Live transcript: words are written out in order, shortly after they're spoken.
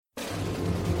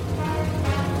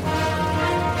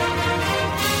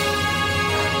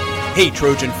Hey,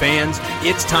 Trojan fans,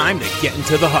 it's time to get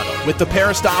into the huddle with the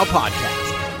Peristyle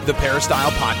Podcast. The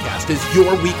Peristyle Podcast is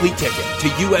your weekly ticket to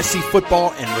USC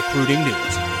football and recruiting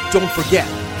news. Don't forget,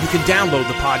 you can download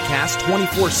the podcast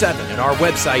 24/7 at our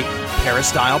website,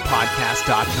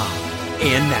 peristylepodcast.com.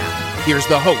 And now, here's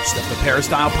the host of the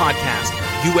Peristyle Podcast,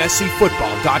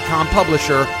 USCFootball.com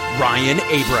publisher, Ryan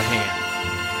Abraham.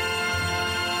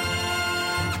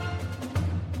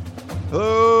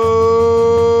 Hello,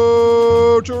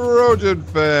 Trojan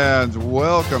fans.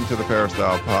 Welcome to the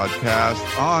Peristyle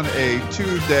Podcast on a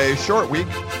Tuesday short week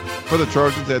for the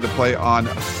Trojans. They had to play on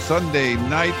Sunday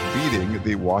night, beating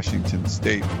the Washington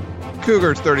State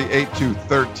Cougars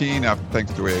 38-13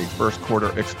 thanks to a first quarter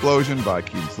explosion by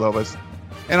Keaton Slovis.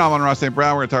 And I'm on Ross St.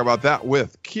 Brown. We're going to talk about that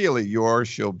with Keely Yours.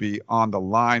 She'll be on the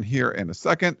line here in a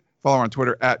second. Follow her on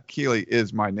Twitter at Keely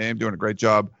is my name. Doing a great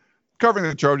job covering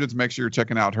the Trojans. Make sure you're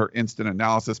checking out her instant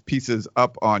analysis pieces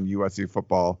up on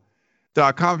USCFootball.com.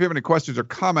 If you have any questions or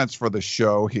comments for the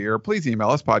show here, please email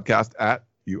us, podcast at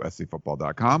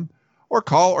USCFootball.com, or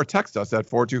call or text us at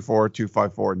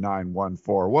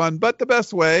 424-254-9141. But the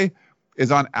best way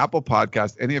is on Apple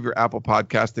Podcasts, any of your Apple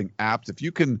podcasting apps. If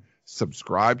you can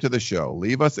subscribe to the show,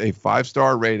 leave us a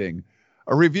 5-star rating,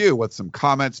 a review with some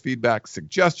comments, feedback,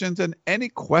 suggestions, and any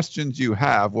questions you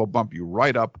have, we'll bump you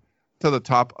right up to the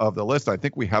top of the list. I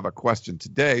think we have a question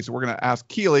today, so we're going to ask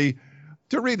Keely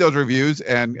to read those reviews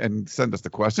and send us the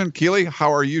question. Keely,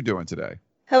 how are you doing today?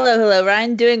 Hello,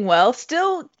 Ryan. Doing well.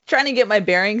 Still trying to get my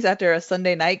bearings after a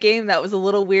Sunday night game. That was a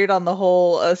little weird on the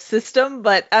whole system,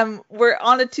 but we're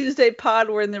on a Tuesday pod.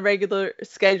 We're in the regular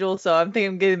schedule, so I'm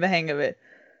thinking I'm getting the hang of it.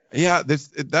 Yeah,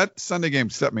 that Sunday game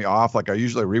set me off. Like, I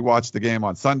usually rewatch the game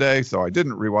on Sunday, so I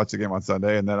didn't rewatch the game on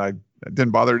Sunday, and then I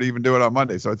didn't bother to even do it on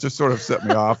Monday. So it just sort of set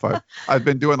me off. I've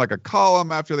been doing like a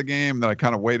column after the game, then I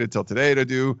kind of waited till today to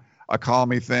do a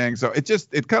column-y thing. So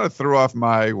it kind of threw off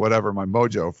my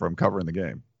mojo from covering the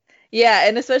game. Yeah,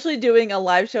 and especially doing a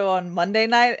live show on Monday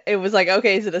night, it was like,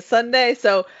 okay, is it a Sunday?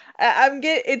 So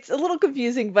it's a little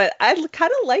confusing, but I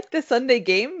kind of like the Sunday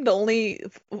game, the only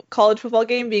college football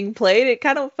game being played. It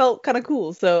kind of felt kind of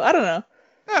cool. So I don't know.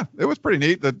 Yeah, it was pretty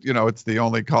neat that, it's the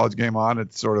only college game on.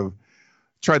 It's sort of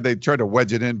they tried to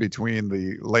wedge it in between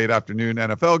the late afternoon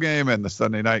NFL game and the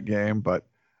Sunday night game, but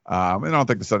I don't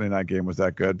think the Sunday night game was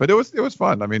that good, but it was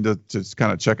fun. I mean, to just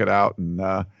kind of check it out and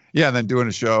and then doing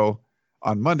a show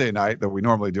on Monday night that we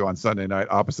normally do on Sunday night,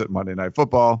 opposite Monday Night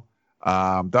Football.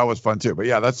 That was fun too. But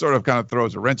yeah, that sort of kind of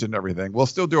throws a wrench in everything. We'll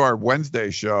still do our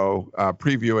Wednesday show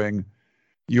previewing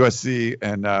USC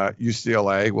and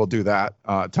UCLA. We'll do that,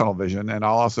 Tunnel Vision, and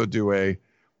I'll also do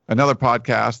another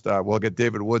podcast. We'll get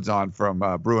David Woods on from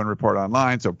Bruin Report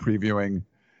Online, so previewing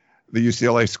the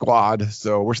UCLA squad.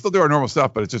 So we're still doing our normal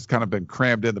stuff, but it's just kind of been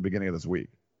crammed in the beginning of this week.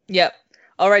 Yep.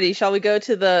 Alrighty, shall we go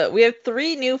to we have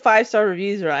 3 new 5-star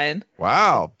reviews, Ryan.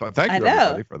 Wow. But thank you,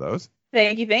 everybody, for those.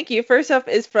 Thank you. First up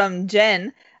is from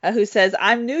Jen, who says,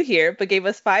 I'm new here, but gave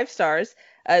us 5 stars.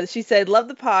 She said, love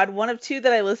the pod. One of 2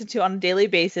 that I listen to on a daily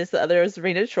basis. The other is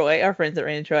Raina Troy, our friends at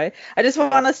Raina Troy. I just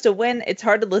want us to win. It's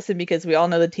hard to listen because we all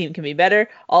know the team can be better.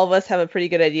 All of us have a pretty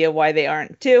good idea why they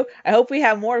aren't too. I hope we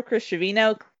have more of Chris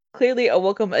Trevino. Clearly a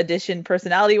welcome addition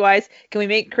personality-wise. Can we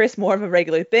make Chris more of a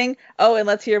regular thing? Oh, and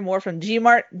let's hear more from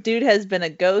Gmart. Dude has been a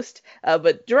ghost,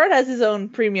 but Gerard has his own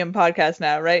premium podcast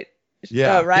now, right?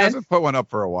 Yeah, Ryan? He hasn't put one up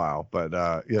for a while, but,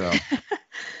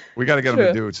 we got to get him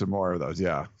to do some more of those,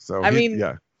 yeah. So,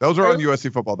 those are on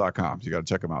USCFootball.com, so you got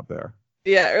to check them out there.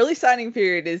 Yeah, early signing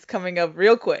period is coming up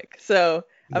real quick, so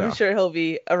I'm sure he'll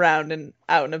be around and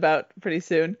out and about pretty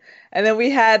soon. And then we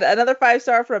had another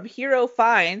 5-star from Hero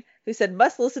Fine, who said,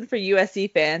 must listen for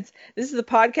USC fans. This is the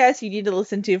podcast you need to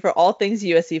listen to for all things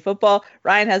USC football.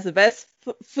 Ryan has the best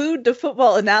food to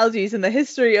football analogies in the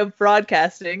history of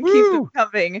broadcasting. Woo! Keep them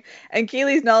coming. And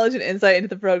Keely's knowledge and insight into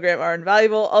the program are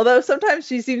invaluable, although sometimes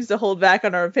she seems to hold back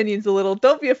on our opinions a little.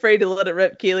 Don't be afraid to let it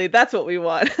rip, Keely. That's what we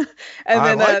want.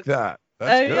 I like that.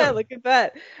 That's good. Yeah, look at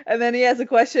that. And then he has a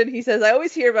question. He says, I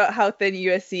always hear about how thin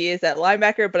USC is at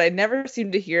linebacker, but I never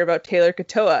seem to hear about Taylor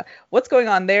Katoa. What's going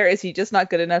on there? Is he just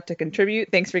not good enough to contribute?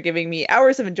 Thanks for giving me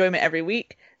hours of enjoyment every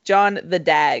week. John the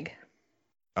Dag.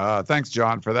 Thanks,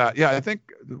 John, for that. Yeah, I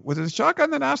think, was it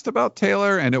Shotgun that asked about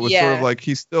Taylor? And it was sort of like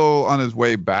he's still on his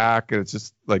way back. And it's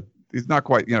just like he's not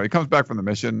quite, he comes back from the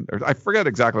mission. Or I forget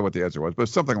exactly what the answer was, but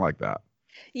something like that.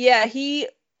 Yeah,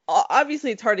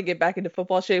 obviously it's hard to get back into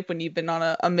football shape when you've been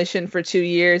on a mission for 2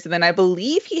 years. And then I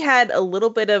believe he had there was a little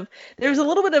bit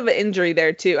of an injury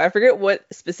there too. I forget what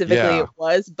specifically it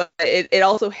was, but it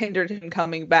also hindered him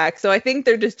coming back. So I think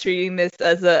they're just treating this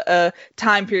as a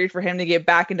time period for him to get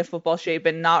back into football shape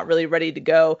and not really ready to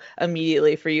go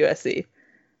immediately for USC.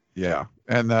 Yeah.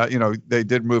 And, they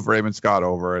did move Raymond Scott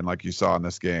over. And like you saw in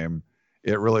this game,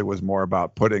 it really was more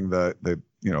about putting the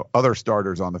other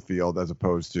starters on the field as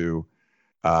opposed to,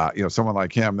 someone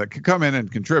like him that could come in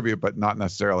and contribute, but not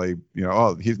necessarily,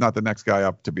 he's not the next guy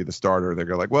up to be the starter. They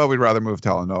go like, well, we'd rather move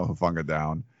Talanoa Hufanga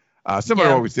down. Similar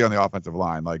to what we see on the offensive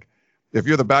line. Like if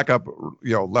you're the backup,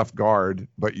 left guard,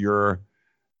 but you're,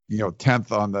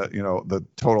 10th on the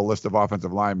total list of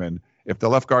offensive linemen. If the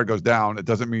left guard goes down, it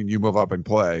doesn't mean you move up and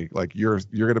play. Like you're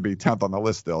going to be 10th on the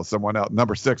list still. Someone else,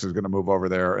 number 6 is going to move over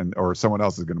there or someone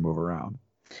else is going to move around.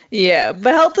 Yeah.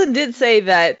 But Helton did say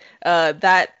that,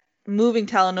 that moving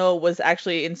Talanoa was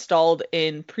actually installed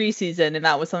in preseason, and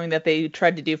that was something that they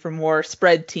tried to do for more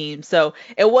spread teams. So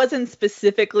it wasn't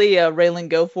specifically a Raylan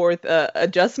Goforth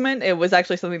adjustment. It was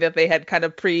actually something that they had kind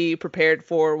of prepared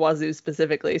for Wazoo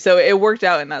specifically. So it worked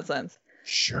out in that sense.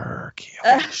 Sure,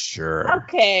 Keely, sure.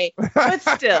 Okay, but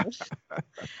still.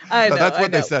 I know. That's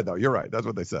what they said, though. You're right. That's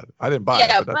what they said. I didn't buy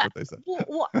it, but that's what they said.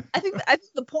 Well, I think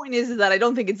the point is that I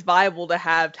don't think it's viable to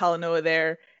have Talanoa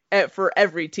there for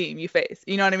every team you face.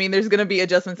 You know what I mean? There's going to be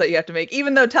adjustments that you have to make,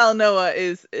 even though Talanoa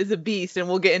is a beast, and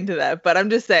we'll get into that. But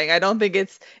I'm just saying, I don't think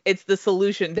it's the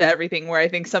solution to everything, where I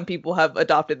think some people have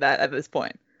adopted that at this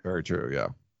point. Very true, yeah.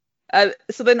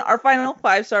 So then our final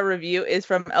 5-star review is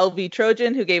from LV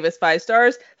Trojan, who gave us 5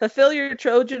 stars. Fulfill your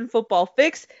Trojan football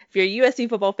fix. If you're a USC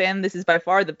football fan, this is by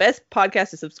far the best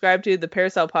podcast to subscribe to. The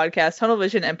Peristyle Podcast, Tunnel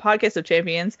Vision, and Podcast of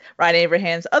Champions, Ryan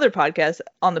Abraham's other podcasts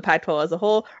on the Pac-12 as a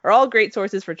whole, are all great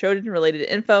sources for Trojan-related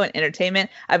info and entertainment.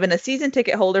 I've been a season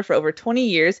ticket holder for over 20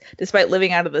 years, despite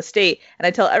living out of the state, and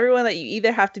I tell everyone that you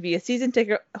either have to be a season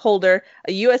ticket holder,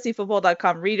 a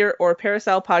USCFootball.com reader, or a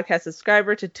Peristyle Podcast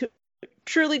subscriber to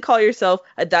truly call yourself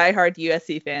a diehard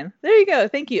USC fan. There you go.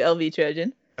 Thank you, LV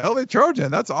Trojan. LV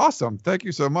Trojan, that's awesome. Thank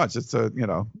you so much. It's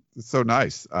it's so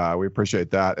nice. We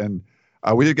appreciate that. And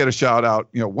we did get a shout out.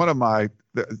 One of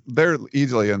they're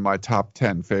easily in my top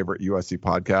 10 favorite USC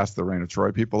podcasts, the Rain of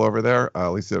Troy people over there,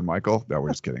 Lisa and Michael. No, we're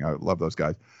just kidding. I love those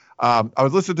guys. I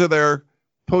was listening to their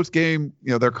post game,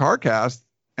 their CarCast,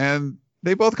 and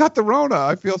they both got the Rona.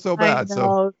 I feel so bad.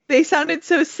 So they sounded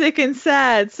so sick and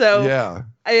sad. So yeah.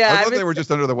 I thought they were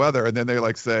just under the weather, and then they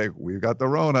say, we've got the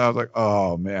Rona. I was like,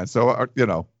 oh man. So,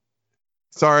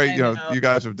 sorry, you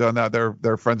guys have done that.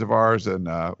 They're friends of ours, and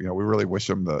we really wish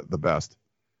them the best.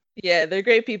 Yeah, they're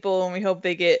great people, and we hope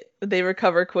they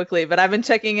recover quickly. But I've been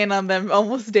checking in on them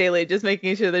almost daily, just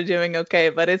making sure they're doing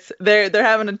okay. But they're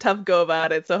having a tough go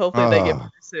about it, so hopefully they get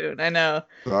better soon. I know.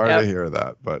 Sorry to hear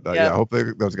that, but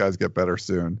hopefully those guys get better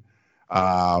soon.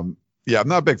 I'm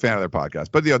not a big fan of their podcast,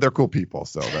 but they're cool people,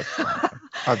 so that's fine.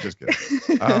 I'm just kidding.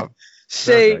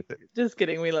 Shay, just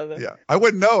kidding. We love them. Yeah, I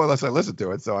wouldn't know unless I listened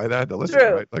to it, so I had to listen.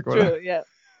 True, right? Like, true, yeah.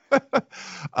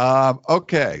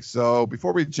 Okay, so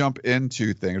before we jump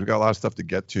into things, we've got a lot of stuff to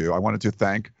get to. I wanted to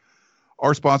thank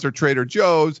our sponsor, Trader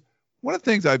Joe's. One of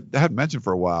the things I hadn't mentioned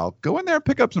for a while, go in there and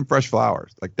pick up some fresh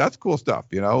flowers. Like, that's cool stuff,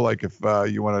 like if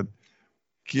you want to,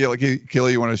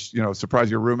 Keely, you want to,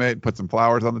 surprise your roommate and put some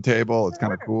flowers on the table. It's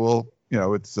kind of cool.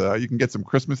 It's you can get some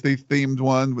Christmas themed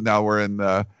one. Now we're in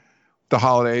the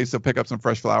holidays, so pick up some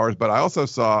fresh flowers. But I also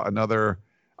saw another.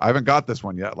 I haven't got this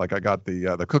one yet. Like I got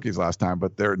the cookies last time,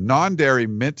 but they're non-dairy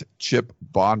mint chip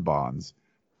bonbons.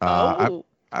 I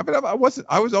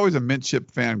was always a mint chip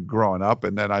fan growing up,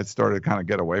 and then I started to kind of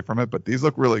get away from it. But these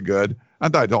look really good.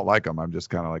 Not that I don't like them. I'm just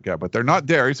kind of like, but they're not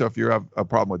dairy. So if you have a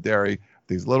problem with dairy,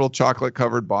 these little chocolate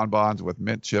covered bonbons with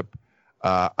mint chip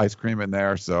ice cream in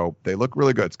there. So they look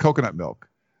really good. It's coconut milk,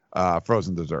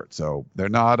 frozen dessert. So they're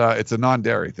not, it's a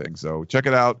non-dairy thing. So check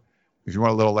it out. If you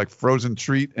want a little like frozen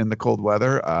treat in the cold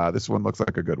weather, this one looks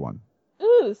like a good one.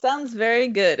 Ooh, sounds very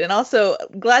good. And also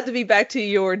glad to be back to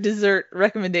your dessert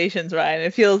recommendations, Ryan.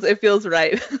 It feels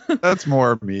right. That's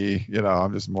more me.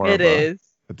 I'm just more of a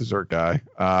dessert guy.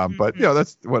 But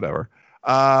that's whatever.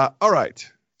 All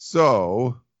right.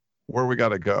 So where we got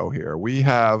to go here? We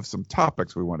have some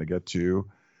topics we want to get to.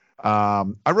 I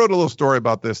wrote a little story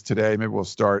about this today. Maybe we'll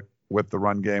start with the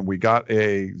run game. We got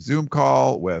a Zoom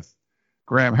call with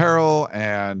Graham Harrell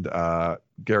and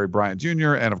Gary Bryant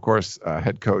Jr. and, of course,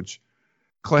 head coach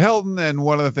Clay Helton. And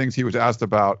one of the things he was asked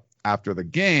about after the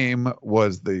game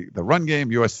was the run game.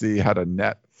 USC had a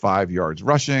net 5 yards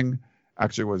rushing.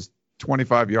 Actually was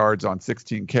 25 yards on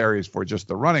 16 carries for just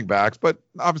the running backs, but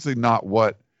obviously not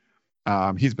what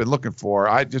he's been looking for.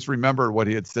 I just remembered what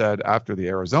he had said after the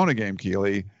Arizona game,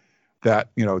 Keely, that,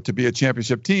 to be a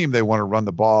championship team, they want to run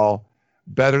the ball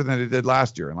better than they did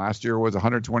last year. And last year was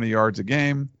 120 yards a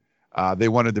game. They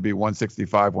wanted to be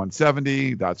 165,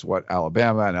 170. That's what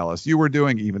Alabama and LSU were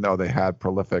doing, even though they had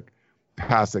prolific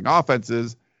passing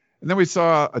offenses. And then we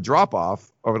saw a drop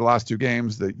off over the last two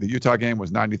games. The Utah game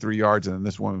was 93 yards, and then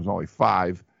this one was only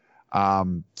 5.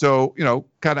 So, kind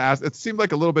of asked, it seemed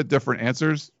like a little bit different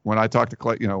answers when I talked to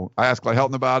Clay. I asked Clay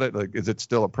Helton about it. Like, is it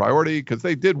still a priority? Because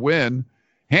they did win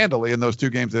handily in those two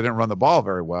games. They didn't run the ball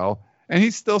very well. And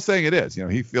he's still saying it is.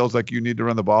 He feels like you need to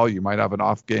run the ball. You might have an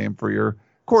off game for your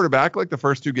quarterback. Like the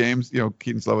first two games,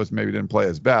 Keaton Slovis maybe didn't play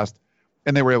his best,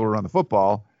 and they were able to run the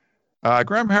football.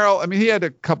 Graham Harrell, he had a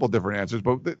couple different answers,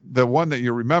 but the one that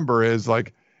you remember is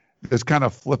like this kind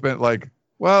of flippant, like,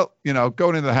 well,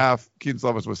 going into the half, Keaton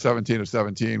Slovis was 17 of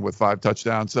 17 with 5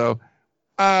 touchdowns. So,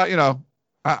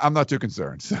 I'm not too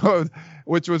concerned. So,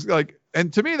 which was like,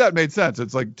 and to me, that made sense.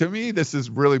 It's like, to me, this is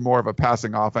really more of a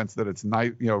passing offense that it's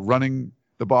nice, running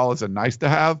the ball is a nice to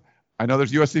have. I know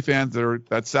there's USC fans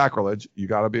that's sacrilege. You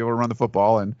got to be able to run the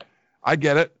football, and I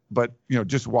get it. But,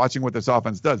 just watching what this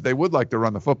offense does, they would like to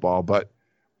run the football, but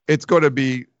it's going to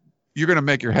be, you're going to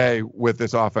make your hay with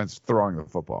this offense throwing the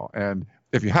football. And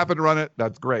if you happen to run it,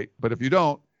 that's great. But if you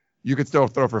don't, you can still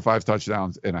throw for 5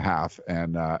 touchdowns in a half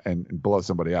and blow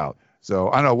somebody out. So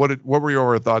I don't know, what were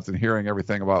your thoughts in hearing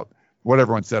everything about what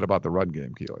everyone said about the run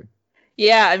game, Keely?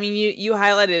 Yeah, you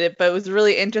highlighted it, but it was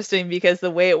really interesting because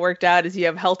the way it worked out is you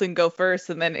have Helton go first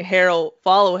and then Harrell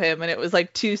follow him, and it was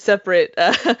like 2 separate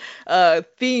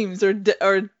themes, or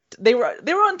they were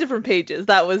on different pages.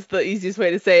 That was the easiest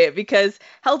way to say it, because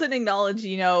Helton acknowledged,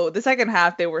 the second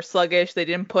half they were sluggish. They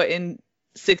didn't put in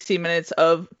 60 minutes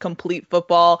of complete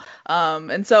football.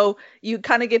 And so you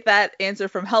kind of get that answer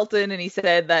from Helton, and he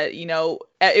said that,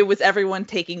 it was everyone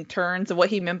taking turns. And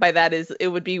what he meant by that is it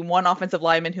would be one offensive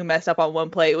lineman who messed up on one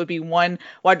play. It would be one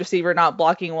wide receiver not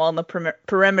blocking well in the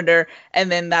perimeter.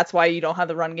 And then that's why you don't have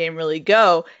the run game really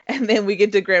go. And then we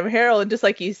get to Graham Harrell, and just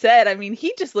like you said,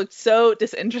 he just looked so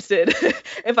disinterested.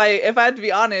 if I have to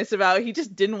be honest about, he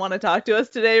just didn't want to talk to us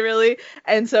today, really.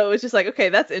 And so it was just like, okay,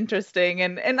 that's interesting.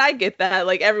 And I get that.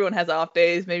 Like, everyone has off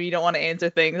days. Maybe you don't want to answer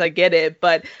things. I get it.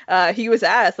 But he was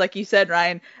asked, like you said,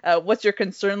 Ryan, what's your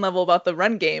concern level about the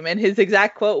run game? And his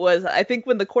exact quote was, I think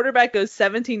when the quarterback goes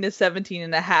 17 to 17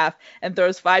 and a half and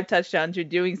throws 5 touchdowns, you're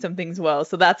doing some things well.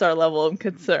 So that's our level of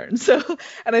concern. So,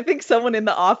 and I think someone in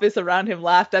the office around him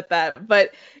laughed at that.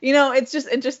 But, it's just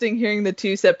interesting hearing the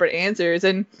 2 separate answers.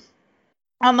 And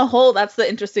on the whole, that's the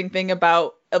interesting thing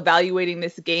about evaluating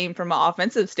this game from an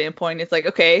offensive standpoint. It's like,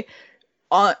 okay,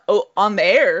 on the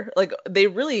air, like, they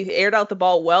really aired out the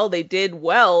ball well. They did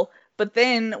well. But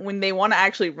then when they want to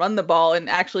actually run the ball and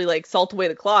actually like salt away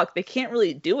the clock, they can't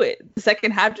really do it. The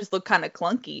second half just looked kind of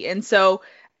clunky. And so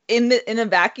in a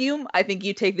vacuum, I think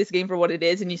you take this game for what it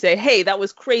is and you say, hey, that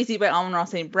was crazy by Amon-Ra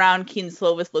St. Brown. Keaton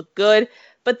Slovis looked good.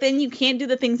 But then you can't do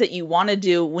the things that you want to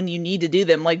do when you need to do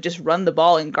them, like just run the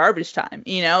ball in garbage time,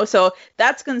 So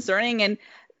that's concerning. And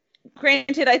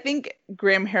granted, I think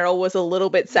Graham Harrell was a little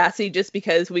bit sassy just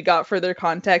because we got further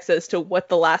context as to what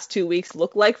the last 2 weeks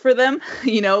looked like for them,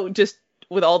 just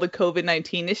with all the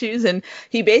COVID-19 issues. And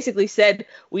he basically said,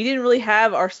 we didn't really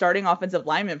have our starting offensive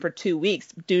linemen for 2 weeks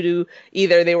due to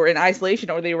either they were in isolation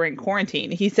or they were in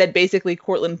quarantine. He said basically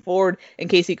Cortland Ford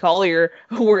and Casey Collier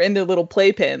were in their little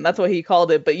playpen. That's what he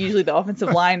called it. But usually the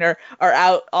offensive line are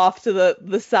out off to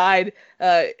the side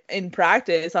in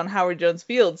practice on Howard Jones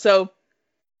Field. So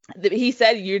he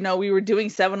said, we were doing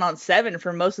 7-on-7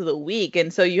 for most of the week.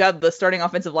 And so you have the starting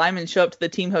offensive linemen show up to the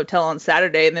team hotel on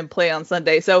Saturday and then play on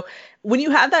Sunday. So when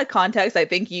you have that context, I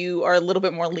think you are a little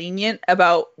bit more lenient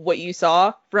about what you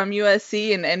saw from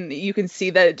USC. And you can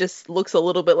see that it just looks a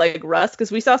little bit like rust,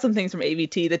 because we saw some things from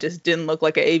AVT that just didn't look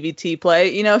like an AVT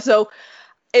play, so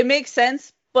it makes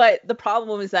sense. But the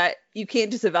problem is that you can't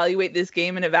just evaluate this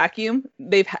game in a vacuum.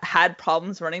 They've had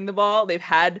problems running the ball. They've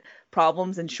had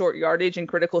problems in short yardage and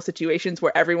critical situations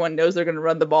where everyone knows they're going to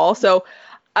run the ball. So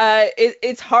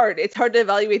it's hard. It's hard to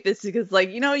evaluate this because,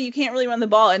 you can't really run the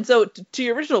ball. And so to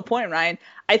your original point, Ryan,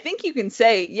 I think you can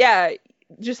say, yeah,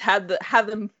 just have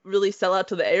them really sell out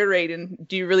to the air raid, and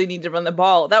do you really need to run the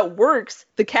ball? That works.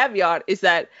 The caveat is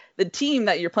that the team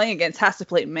that you're playing against has to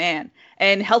play man.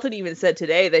 And Helton even said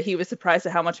today that he was surprised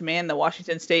at how much man the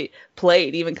Washington State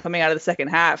played, even coming out of the second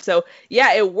half. So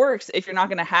yeah, it works if you're not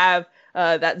going to have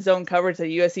that zone coverage that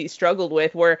USC struggled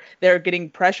with, where they're getting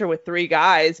pressure with 3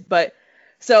 guys. But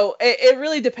so it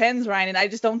really depends, Ryan. And I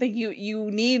just don't think you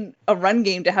need a run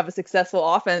game to have a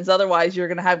successful offense. Otherwise, you're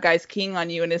going to have guys keying on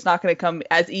you, and it's not going to come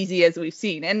as easy as we've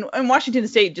seen. And Washington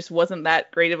State just wasn't that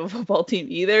great of a football team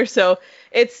either. So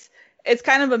it's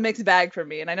kind of a mixed bag for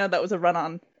me. And I know that was a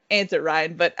run-on answer,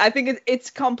 Ryan, but I think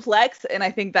it's complex, and I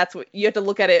think that's what you have to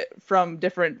look at it from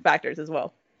different factors as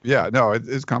well. Yeah, no, it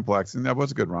is complex, and that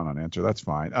was a good run-on answer. That's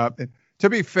fine. To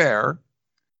be fair,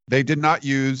 they did not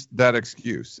use that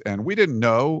excuse. And we didn't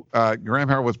know. Graham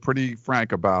Harrell was pretty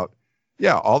frank about,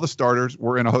 all the starters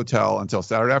were in a hotel until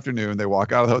Saturday afternoon. They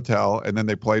walk out of the hotel, and then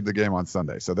they played the game on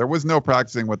Sunday. So there was no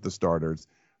practicing with the starters.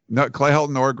 No, Clay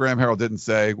Helton or Graham Harrell didn't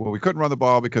say, well, we couldn't run the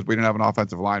ball because we didn't have an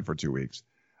offensive line for 2 weeks.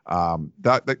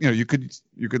 You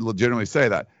could legitimately say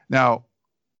that. Now,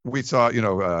 we saw,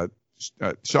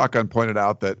 Shotgun pointed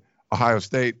out that Ohio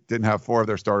State didn't have 4 of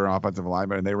their starter offensive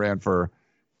linemen, and they ran for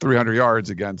 300 yards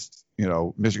against,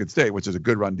 Michigan State, which is a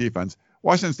good run defense.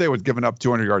 Washington State was giving up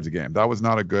 200 yards a game. That was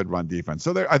not a good run defense.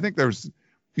 So I think there's,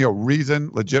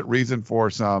 legit reason for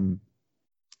some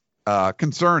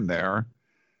concern there.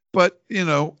 But,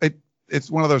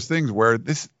 it's one of those things where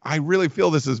I really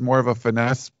feel this is more of a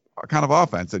finesse kind of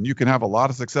offense, and you can have a lot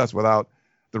of success without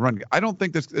the run. I don't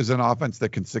think this is an offense that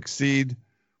can succeed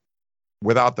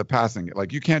without the passing.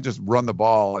 Like, you can't just run the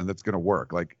ball and it's going to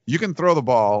work. Like, you can throw the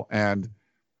ball and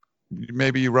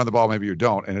maybe you run the ball, maybe you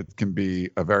don't, and it can be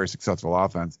a very successful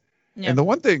offense. Yeah. And the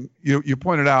one thing you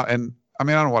pointed out, and I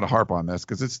mean, I don't want to harp on this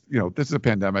because it's, this is a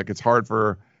pandemic. It's hard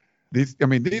for these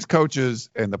coaches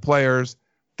and the players.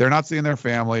 They're not seeing their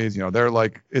families. They're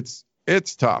like, it's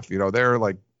tough. They're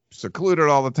like secluded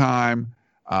all the time.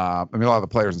 A lot of the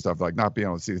players and stuff, like not being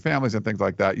able to see the families and things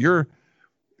like that. You're,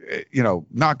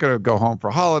 not going to go home for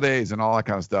holidays and all that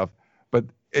kind of stuff. But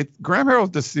Graham Harrell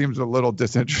just seems a little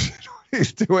disinterested when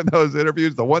he's doing those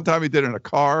interviews. The one time he did it in a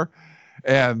car,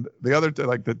 and the other,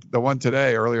 the one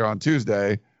today, earlier on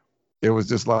Tuesday, it was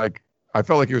just like, I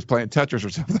felt like he was playing Tetris or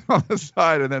something on the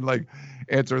side and then like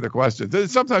answering the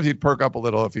questions. Sometimes he'd perk up a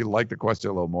little if he liked the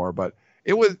question a little more, but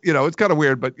it was, it's kind of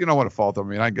weird, but you don't want to fault him. I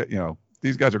mean, I get,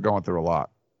 these guys are going through a lot.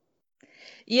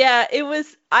 Yeah, it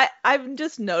was, I've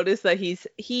just noticed that he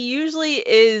usually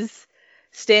is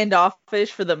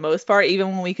standoffish for the most part. Even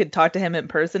when we could talk to him in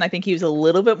person, I think he was a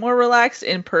little bit more relaxed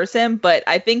in person, but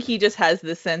I think he just has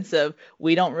this sense of,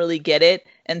 we don't really get it,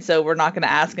 and so we're not going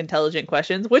to ask intelligent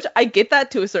questions, which I get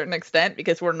that to a certain extent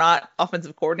because we're not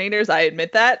offensive coordinators. I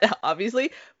admit that,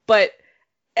 obviously, but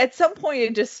at some point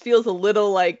it just feels a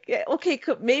little like, okay,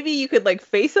 maybe you could like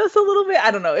face us a little bit.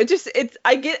 I don't know.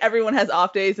 I get everyone has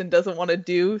off days and doesn't want to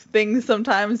do things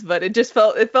sometimes, but it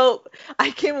felt,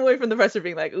 I came away from the presser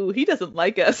being like, ooh, he doesn't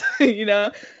like us,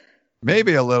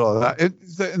 Maybe a little. And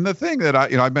the thing that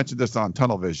I mentioned this on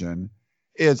Tunnel Vision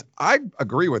is I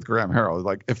agree with Graham Harrell.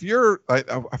 Like, if you're,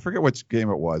 I forget which game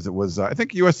it was. It was, I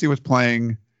think USC was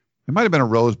playing, it might've been a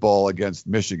Rose Bowl against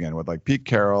Michigan with like Pete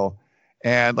Carroll,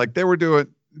 and like they were doing,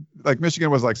 like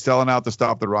Michigan was like selling out to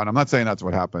stop the run. I'm not saying that's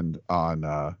what happened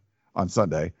on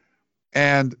Sunday.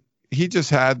 And he just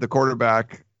had the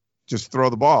quarterback just throw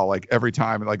the ball like every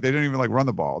time. Like, they didn't even like run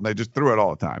the ball, and they just threw it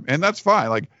all the time. And that's fine.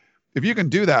 Like, if you can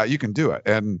do that, you can do it.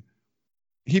 And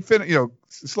he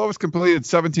Slovis completed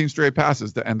 17 straight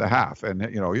passes to end the half. And,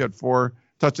 he had 4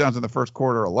 touchdowns in the first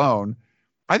quarter alone.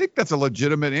 I think that's a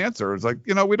legitimate answer. It's like,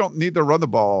 we don't need to run the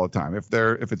ball all the time. If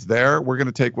it's there, we're going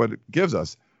to take what it gives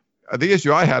us. The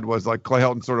issue I had was like Clay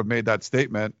Helton sort of made that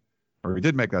statement, or he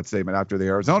did make that statement after the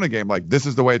Arizona game. Like, this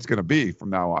is the way it's going to be from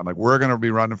now on. Like, we're going to be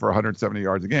running for 170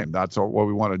 yards a game. That's what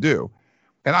we want to do.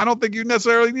 And I don't think you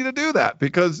necessarily need to do that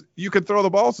because you can throw the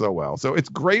ball so well. So it's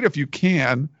great if you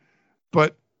can,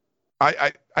 but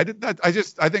I think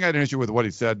I had an issue with what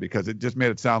he said because it just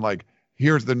made it sound like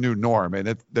here's the new norm, and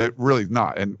it really is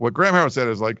not. And what Graham Harrell said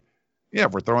is like, yeah,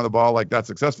 if we're throwing the ball like that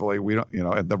successfully, we don't,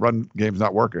 and the run game's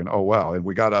not working. Oh, well. And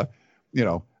we got an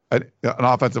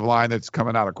offensive line that's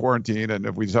coming out of quarantine. And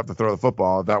if we just have to throw the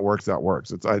football, if that works, that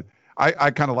works.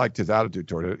 I kind of liked his attitude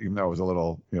toward it, even though it was a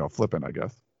little, flippant, I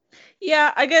guess.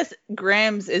 Yeah, I guess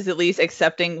Graham's is at least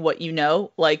accepting what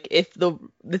like if the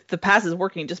pass is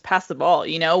working, just pass the ball,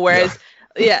 whereas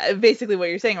yeah, basically what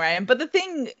you're saying, Ryan. But the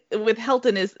thing with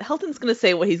Helton is Helton's going to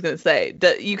say what he's going to say.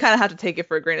 You kind of have to take it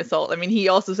for a grain of salt. I mean, he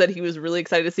also said he was really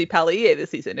excited to see Palier this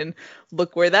season, and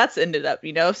look where that's ended up,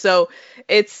 So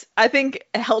I think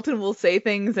Helton will say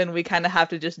things, and we kind of have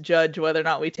to just judge whether or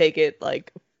not we take it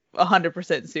like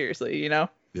 100% seriously,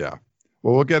 Yeah.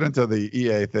 Well, we'll get into the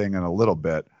EA thing in a little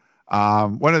bit.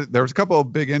 There was a couple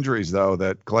of big injuries though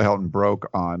that Clay Helton broke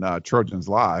on Trojans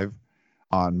Live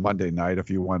on Monday night, if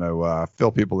you want to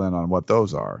fill people in on what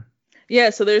those are. Yeah,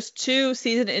 so there's 2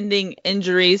 season-ending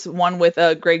injuries. One with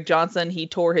Greg Johnson. He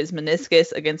tore his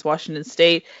meniscus against Washington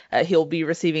State. He'll be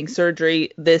receiving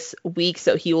surgery this week,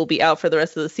 so he will be out for the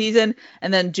rest of the season.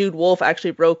 And then Jude Wolfe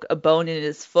actually broke a bone in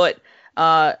his foot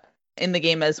in the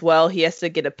game as well. He has to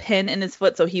get a pin in his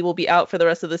foot, so he will be out for the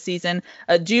rest of the season.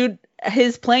 Jude,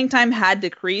 his playing time had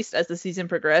decreased as the season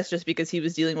progressed just because he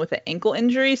was dealing with an ankle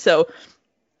injury, so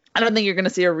I don't think you're going to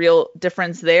see a real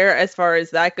difference there as far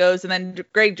as that goes. And then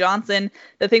Greg Johnson,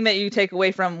 the thing that you take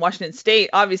away from Washington State,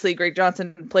 obviously Greg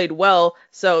Johnson played well,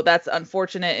 so that's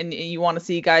unfortunate, and you want to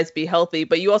see guys be healthy.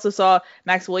 But you also saw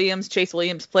Max Williams, Chase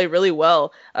Williams play really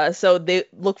well, so they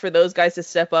look for those guys to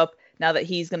step up now that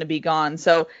he's going to be gone.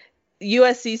 So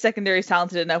USC secondary is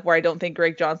talented enough where I don't think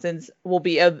Greg Johnson's will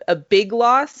be a big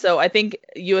loss. So I think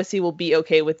USC will be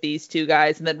okay with these two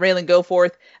guys. And then Raylan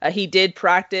Goforth, he did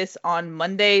practice on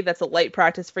Monday. That's a light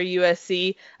practice for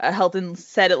USC. Helton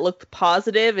said it looked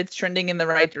positive. It's trending in the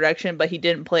right direction, but he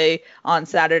didn't play on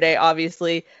Saturday,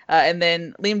 obviously. And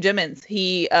then Liam Jimmons,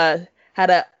 he had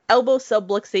a elbow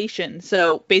subluxation,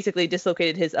 so basically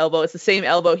dislocated his elbow. It's the same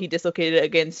elbow he dislocated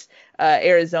against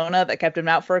Arizona that kept him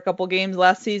out for a couple games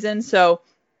last season. So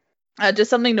just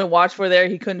something to watch for there.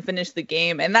 He couldn't finish the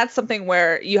game, and that's something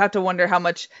where you have to wonder how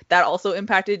much that also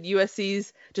impacted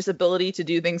USC's just ability to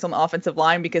do things on the offensive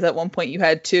line, because at one point you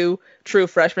had two true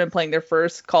freshmen playing their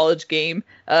first college game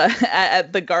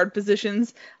at the guard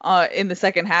positions in the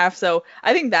second half. So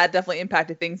I think that definitely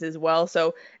impacted things as well.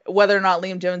 So whether or not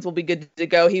Liam Jones will be good to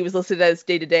go, he was listed as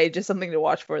day-to-day, just something to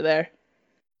watch for there.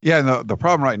 Yeah, and the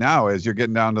problem right now is you're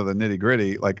getting down to the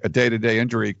nitty-gritty. Like a day-to-day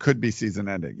injury could be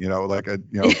season-ending. Like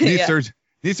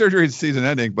knee surgery is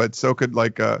season-ending, but so could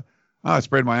I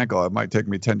sprained my ankle. It might take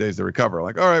me 10 days to recover.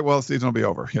 Like, all right, well, the season will be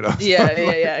over.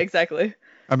 Yeah, exactly.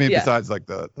 I mean, besides like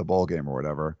the bowl game or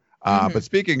whatever. But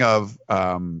speaking of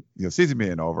season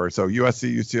being over, so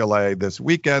USC UCLA this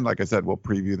weekend. Like I said, we'll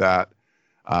preview that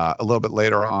a little bit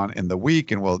later on in the week,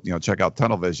 and we'll check out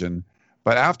Tunnel Vision.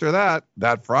 But after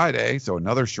that Friday, so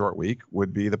another short week,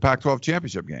 would be the Pac-12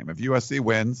 championship game. If USC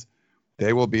wins,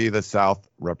 they will be the South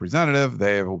representative.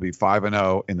 They will be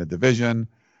 5-0 in the division.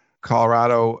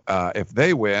 Colorado, if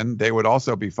they win, they would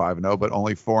also be 5-0, but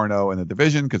only 4-0 in the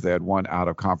division because they had one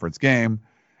out-of-conference game.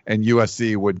 And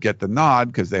USC would get the nod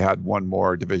because they had one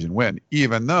more division win,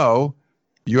 even though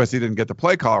USC didn't get to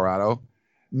play Colorado.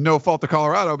 No fault to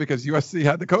Colorado because USC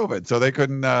had the COVID, so they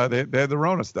couldn't. They had the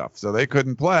Rona stuff, so they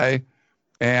couldn't play.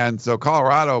 And so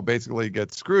Colorado basically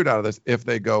gets screwed out of this if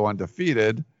they go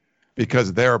undefeated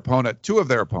because two of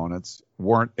their opponents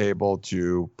weren't able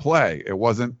to play. It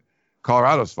wasn't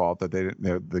Colorado's fault that they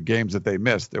didn't, the games that they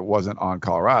missed, it wasn't on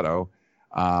Colorado.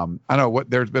 I know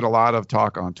there's been a lot of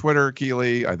talk on Twitter,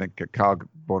 Keely. I think Kyle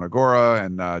Bonagora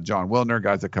and John Wilner,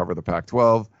 guys that cover the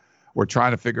Pac-12, were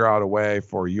trying to figure out a way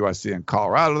for USC and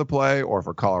Colorado to play, or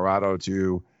for Colorado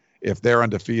to, if they're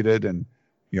undefeated and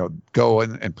go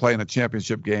in and play in a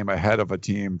championship game ahead of a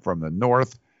team from the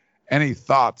North. Any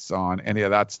thoughts on any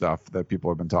of that stuff that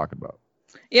people have been talking about?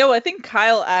 Yeah, well, I think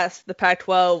Kyle asked the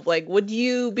Pac-12, would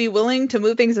you be willing to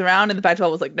move things around? And the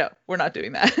Pac-12 was like, no, we're not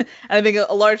doing that. And I think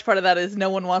a large part of that is no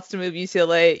one wants to move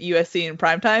UCLA, USC in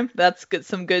primetime. That's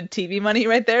some good TV money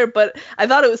right there. But I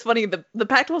thought it was funny. The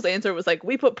Pac-12's answer was like,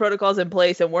 we put protocols in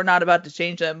place and we're not about to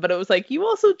change them. But it was like, you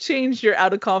also changed your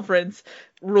out-of-conference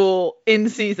rule in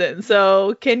season.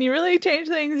 So can you really change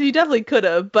things? You definitely could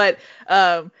have. But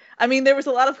there was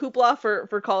a lot of hoopla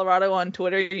for Colorado on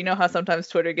Twitter. You know how sometimes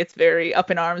Twitter gets very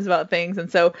up in arms about things,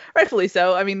 and so rightfully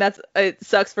so. It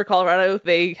sucks for Colorado.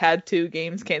 They had 2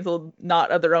 games canceled,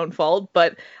 not of their own fault,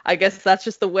 but I guess that's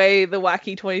just the way the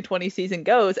wacky 2020 season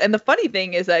goes. And the funny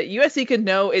thing is that USC could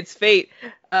know its fate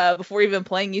before even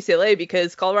playing UCLA,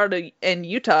 because Colorado and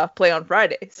Utah play on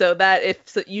Friday. So that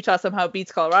if Utah somehow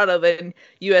beats Colorado, then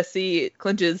USC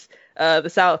clinches the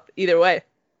South either way.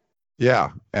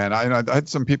 Yeah, and I had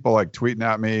some people tweeting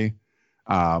at me,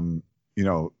 so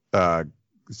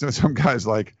some guys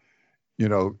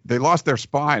they lost their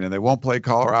spine and they won't play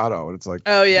Colorado, and it's like,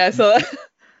 oh yeah, so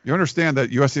you understand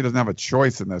that USC doesn't have a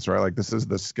choice in this, right? This is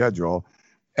the schedule,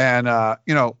 and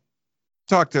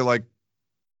talk to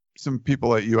some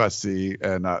people at USC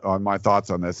and on my thoughts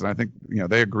on this, and I think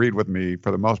they agreed with me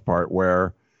for the most part,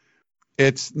 where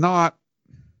it's not.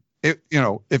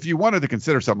 If you wanted to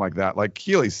consider something like that, like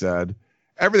Keely said,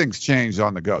 everything's changed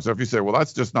on the go. So if you say, well,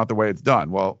 that's just not the way it's done.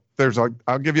 Well,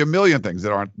 I'll give you a million things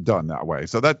that aren't done that way.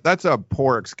 So that's a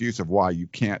poor excuse of why you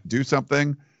can't do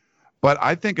something. But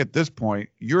I think at this point,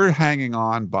 you're hanging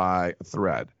on by a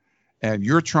thread and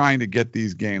you're trying to get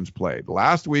these games played.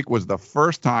 Last week was the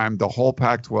first time the whole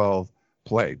Pac-12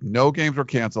 played. No games were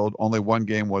canceled. Only one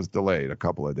game was delayed a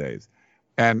couple of days.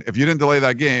 And if you didn't delay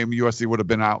that game, USC would have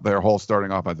been out their whole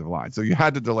starting offensive line. So you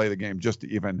had to delay the game just to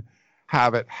even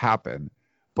have it happen.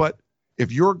 But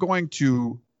if you're going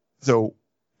to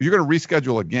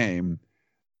reschedule a game,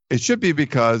 it should be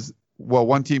because, well,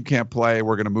 one team can't play,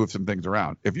 we're going to move some things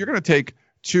around. If you're going to take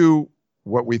 2,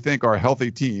 what we think are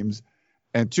healthy teams,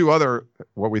 and two other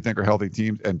what we think are healthy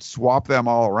teams and swap them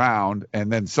all around,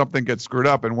 and then something gets screwed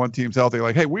up and one team's healthy,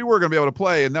 like, hey, we were going to be able to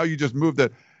play, and now you just moved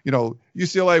it.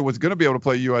 UCLA was going to be able to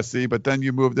play USC, but then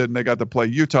you moved it and they got to play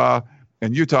Utah,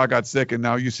 and Utah got sick, and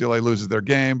now UCLA loses their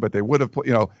game, but they would have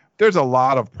there's a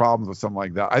lot of problems with something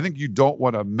like that. I think you don't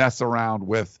want to mess around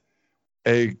with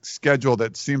a schedule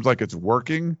that seems like it's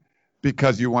working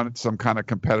because you want some kind of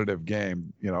competitive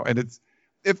game, and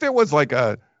if it was like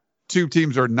two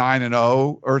teams are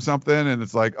 9-0 or something, and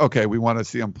it's like, okay, we want to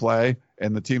see them play,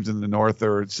 and the teams in the North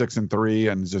are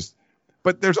 6-3, and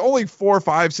but there's only 4,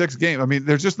 5, 6 games. I mean,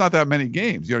 there's just not that many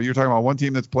games. You're talking about one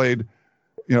team that's played,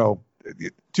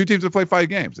 two teams that played 5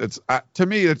 games. It's to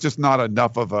me, it's just not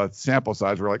enough of a sample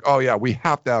size. We're like, oh yeah, we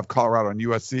have to have Colorado and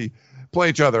USC play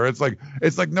each other. It's like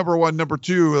number 1, number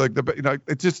 2, like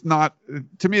it's just not,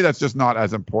 to me, that's just not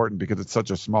as important because it's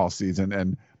such a small season,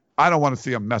 and I don't want to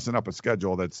see them messing up a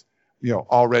schedule that's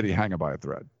already hanging by a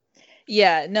thread.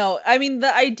 Yeah, no, I mean,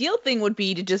 the ideal thing would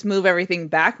be to just move everything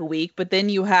back a week, but then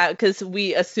because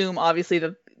we assume obviously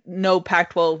that no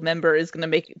Pac-12 member is going to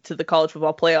make it to the college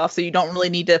football playoff, so you don't really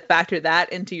need to factor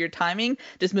that into your timing.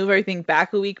 Just move everything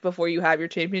back a week before you have your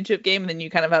championship game, and then you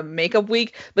kind of have a makeup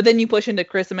week, but then you push into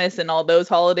Christmas and all those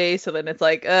holidays, so then it's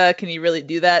like, can you really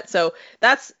do that? So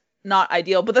that's not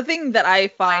ideal. But the thing that I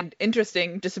find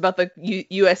interesting just about the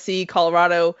USC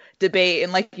Colorado debate,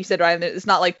 and like you said, Ryan, it's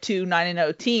not like 2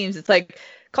 9-0 teams. It's like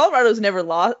Colorado's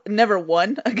never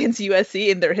won against USC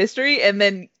in their history, and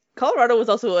then Colorado was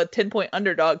also a 10-point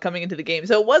underdog coming into the game.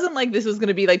 So it wasn't like this was going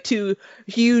to be like 2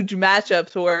 huge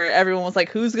matchups where everyone was like,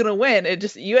 who's going to win? It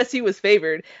just, USC was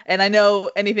favored. And I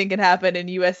know anything can happen, and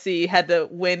USC had to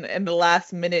win in the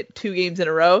last minute 2 games in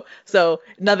a row. So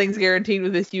nothing's guaranteed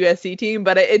with this USC team,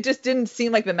 but it just didn't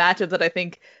seem like the matchup that I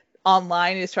think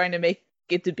online is trying to make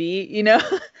it to be,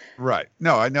 Right.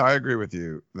 No, I agree with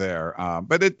you there.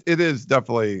 But it is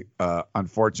definitely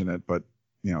unfortunate, but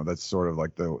that's sort of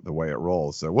like the way it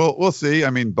rolls. So we'll see. I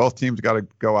mean, both teams got to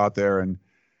go out there and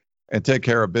take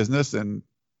care of business. And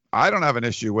I don't have an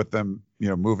issue with them,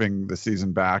 moving the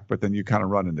season back, but then you kind of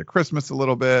run into Christmas a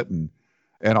little bit and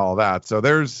all that. So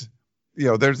there's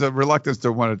a reluctance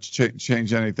to want to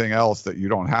change anything else that you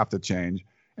don't have to change.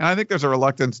 And I think there's a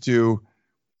reluctance to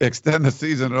extend the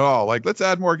season at all. Like, let's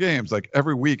add more games. Like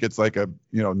every week it's like a,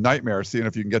 nightmare seeing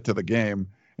if you can get to the game.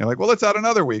 And like, well, let's add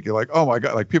another week. You're like, oh my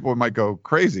God, like people might go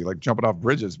crazy, like jumping off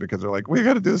bridges because they're like, we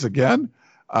got to do this again.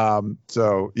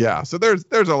 So there's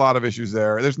a lot of issues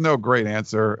there. There's no great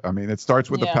answer. I mean, it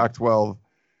starts with the Pac-12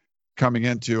 coming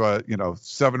into a,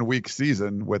 7-week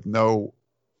season with no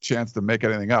chance to make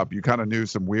anything up. You kind of knew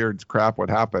some weird crap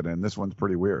would happen, and this one's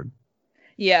pretty weird.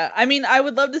 Yeah, I mean, I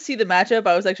would love to see the matchup.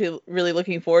 I was actually really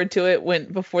looking forward to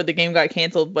it before the game got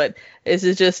canceled, but this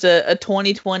is just a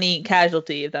 2020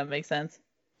 casualty, if that makes sense.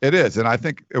 It is, and I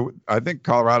think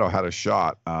Colorado had a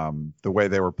shot the way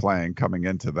they were playing coming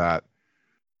into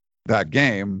that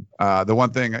game. The one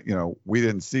thing we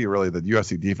didn't see really, the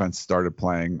USC defense started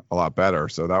playing a lot better,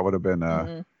 so that would have been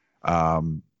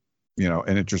an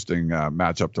interesting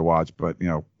matchup to watch. But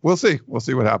we'll see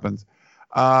what happens.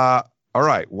 All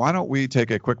right, why don't we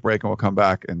take a quick break and we'll come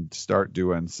back and start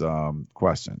doing some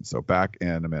questions. So back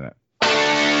in a minute.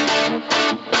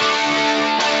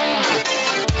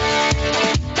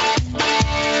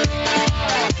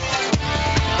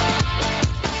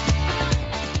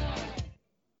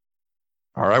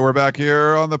 All right, we're back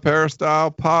here on the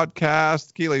Peristyle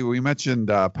Podcast. Keely, we mentioned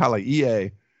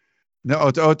Palaie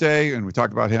Ote, and we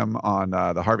talked about him on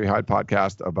the Harvey Hyde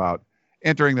podcast about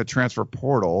entering the transfer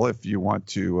portal. If you want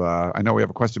to, I know we have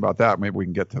a question about that. Maybe we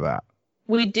can get to that.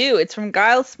 We do. It's from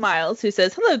Giles Smiles, who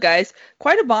says, hello, guys.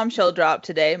 Quite a bombshell drop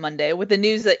today, Monday, with the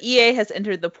news that EA has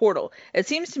entered the portal. It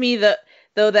seems to me that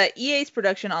EA's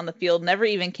production on the field never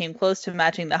even came close to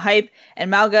matching the hype,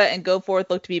 and Malga and Goforth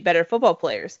look to be better football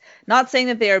players. Not saying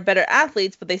that they are better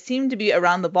athletes, but they seem to be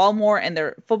around the ball more, and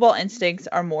their football instincts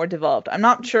are more developed. I'm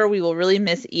not sure we will really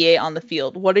miss EA on the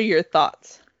field. What are your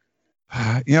thoughts?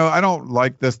 I don't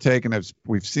like this take, and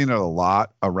we've seen it a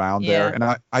lot around there. And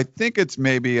I think it's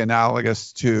maybe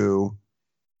analogous to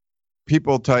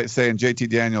people saying JT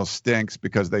Daniels stinks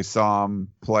because they saw him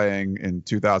playing in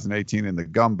 2018 in the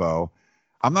Gumbo.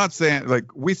 I'm not saying,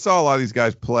 like, we saw a lot of these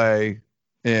guys play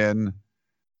in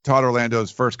Todd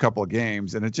Orlando's first couple of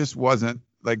games, and it just wasn't,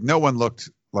 like, no one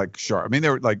looked, like, sharp. I mean, they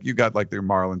were, like, you got, like, their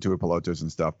Marlon Tuipulotus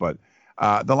and stuff, but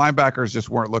the linebackers just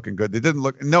weren't looking good.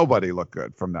 Nobody looked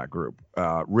good from that group,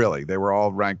 really. They were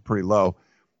all ranked pretty low.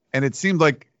 And it seemed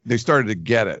like they started to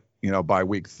get it, by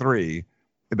week 3.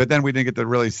 But then we didn't get to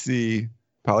really see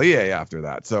Palaie after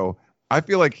that. So I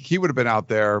feel like he would have been out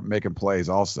there making plays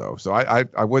also. So I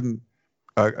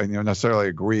necessarily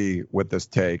agree with this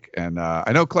take. And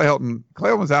I know Clay Helton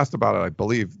was asked about it, I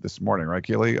believe, this morning, right,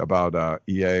 Keely, about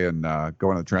EA and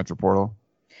going to the transfer portal.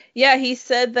 Yeah, he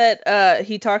said that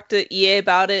he talked to EA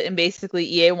about it, and basically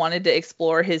EA wanted to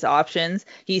explore his options.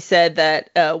 He said that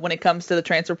when it comes to the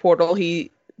transfer portal,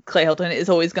 Clay Helton is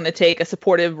always going to take a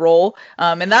supportive role,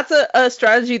 and that's a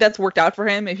strategy that's worked out for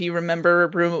him. If you remember,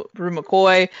 Brew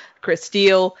McCoy, Chris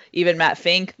Steele, even Matt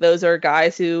Fink, those are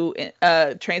guys who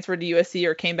transferred to USC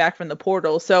or came back from the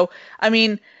portal. So, I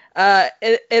mean,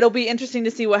 it'll be interesting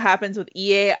to see what happens with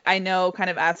EA. I know, kind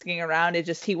of asking around,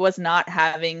 he was not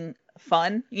having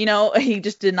fun. He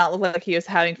just did not look like he was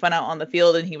having fun out on the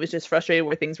field, and he was just frustrated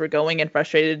where things were going and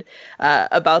frustrated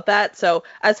about that. So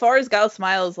as far as Gal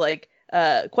Smiles,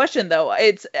 question though,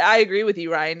 I agree with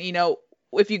you, Ryan.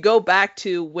 If you go back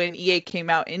to when EA came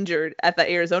out injured at the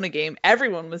Arizona game,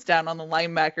 everyone was down on the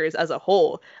linebackers as a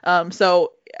whole.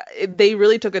 So they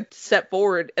really took a step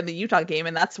forward in the Utah game,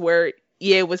 and that's where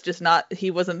EA was just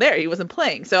he wasn't there. He wasn't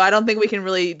playing. So I don't think we can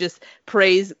really just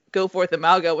praise Goforth and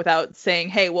Malga without saying,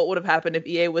 hey, what would have happened if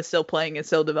EA was still playing and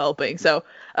still developing? So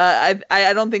I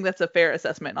don't think that's a fair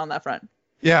assessment on that front.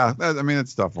 Yeah, I mean,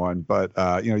 it's a tough one,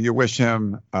 but you wish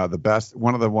him the best.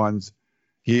 One of the ones,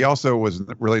 he also was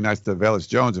really nice to Velus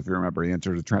Jones, if you remember. He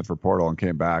entered the transfer portal and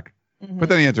came back, but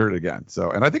then he entered it again.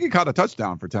 So, and I think he caught a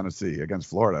touchdown for Tennessee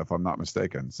against Florida, if I'm not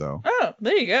mistaken. So, oh,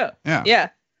 there you go. Yeah.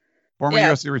 Former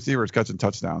USC receivers catching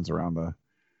touchdowns around the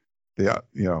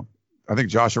I think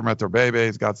Joshua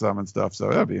Metrobebe's got some and stuff. So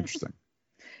that'd be interesting.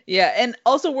 Yeah, and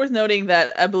also worth noting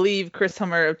that I believe Chris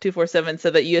Hummer of 247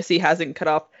 said that USC hasn't cut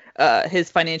off his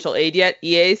financial aid yet,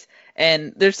 EA's,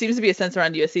 and there seems to be a sense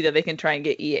around USC that they can try and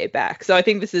get EA back. So I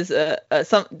think this is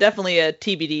definitely a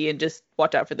TBD, and just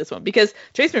watch out for this one, because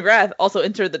Chase McGrath also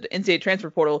entered the NCAA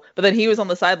transfer portal, but then he was on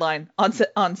the sideline on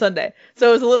Sunday. So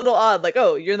it was a little odd,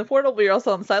 oh, you're in the portal, but you're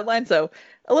also on the sideline. So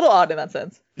a little odd in that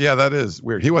sense. Yeah, that is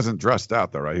weird. He wasn't dressed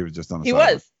out though, right? He was just on the sideline.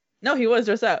 He was. No, he was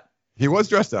dressed out. He was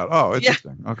dressed out. Oh,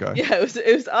 interesting. Yeah. Okay. Yeah,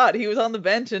 it was odd. He was on the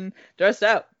bench and dressed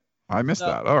out. I missed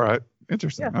that. All right.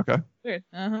 Interesting. Yeah. Okay. Weird.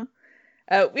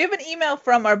 We have an email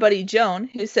from our buddy Joan,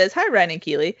 who says, "Hi, Ryan and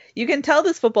Keely. You can tell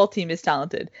this football team is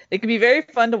talented. They can be very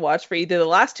fun to watch for either the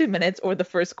last 2 minutes or the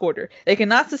first quarter. They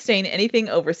cannot sustain anything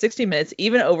over 60 minutes,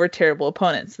 even over terrible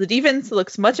opponents. The defense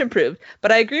looks much improved,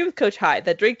 but I agree with Coach Hyde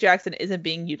that Drake Jackson isn't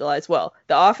being utilized well.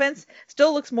 The offense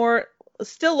still looks more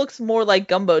like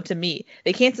gumbo to me.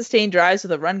 They can't sustain drives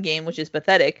with a run game, which is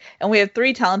pathetic, and we have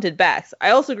 3 talented backs. I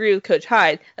also agree with Coach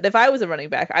Hyde that if I was a running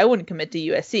back, I wouldn't commit to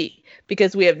USC,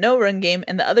 because we have no run game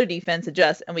and the other defense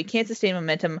adjusts, and we can't sustain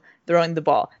momentum throwing the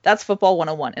ball. That's football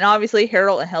 101. And obviously,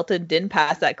 Harrell and Helton didn't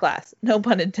pass that class. No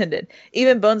pun intended.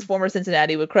 Even Bones' former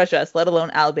Cincinnati would crush us, let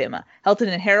alone Alabama. Helton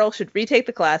and Harrell should retake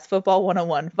the class. Football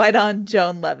 101. Fight on,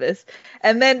 Joan Levis."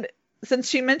 And then, since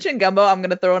she mentioned gumbo, I'm going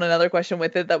to throw in another question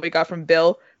with it that we got from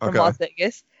Bill from Las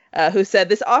Vegas, who said,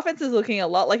 "This offense is looking a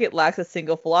lot like it lacks a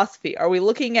single philosophy. Are we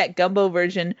looking at gumbo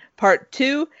version part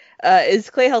 2? Is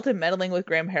Clay Helton meddling with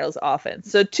Graham Harrell's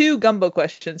offense?" So 2 gumbo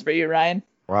questions for you, Ryan.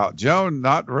 Wow. Joan,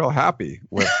 not real happy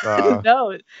with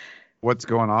no. What's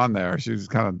going on there. She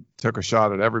just kind of took a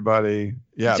shot at everybody.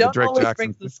 Yeah, Joan the Drake always Jackson.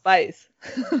 brings the spice.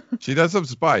 She does some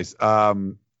spice.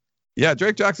 Yeah,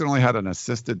 Drake Jackson only had an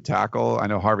assisted tackle. I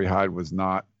know Harvey Hyde was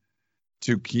not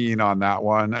too keen on that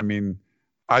one. I mean,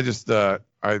 I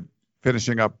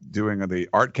finishing up doing the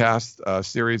Artcast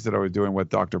series that I was doing with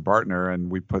Dr. Bartner,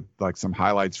 and we put some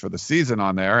highlights for the season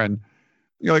on there. And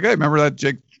you're like, hey, remember that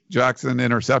Jake Jackson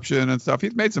interception and stuff?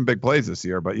 He's made some big plays this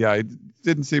year, but yeah, he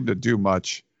didn't seem to do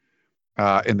much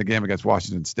in the game against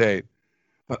Washington State.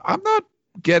 But I'm not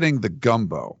getting the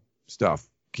gumbo stuff,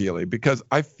 Keely, because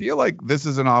I feel like this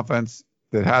is an offense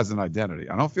that has an identity.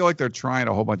 I don't feel like they're trying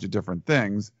a whole bunch of different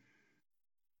things.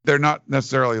 They're not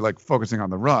necessarily focusing on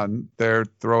the run. They're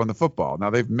throwing the football. Now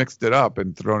they've mixed it up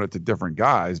and thrown it to different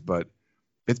guys, but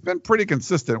it's been pretty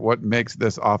consistent what makes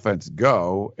this offense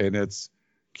go. And it's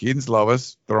Keaton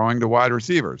Slovis throwing to wide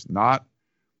receivers, not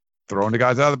throwing to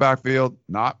guys out of the backfield,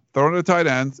 not throwing to tight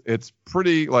ends. It's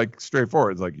pretty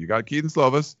straightforward. It's you got Keaton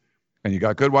Slovis and you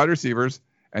got good wide receivers,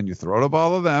 and you throw the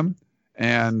ball to them.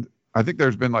 And I think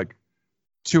there's been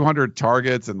 200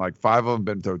 targets, and 5 of them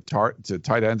been to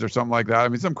tight ends or something like that. I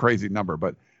mean, some crazy number,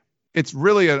 but it's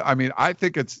really I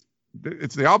think it's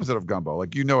the opposite of gumbo.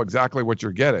 You know exactly what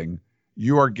you're getting.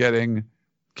 You are getting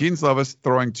Keaton Slovis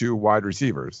throwing to wide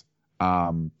receivers.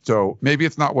 So maybe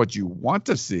it's not what you want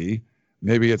to see.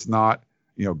 Maybe it's not,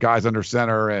 guys under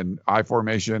center and I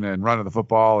formation and running the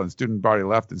football and student body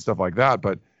left and stuff like that.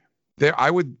 But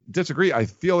I would disagree. I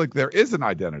feel like there is an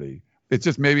identity. It's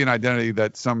just maybe an identity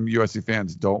that some USC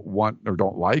fans don't want or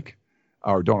don't like.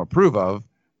 or don't approve of.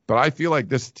 But I feel like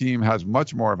this team has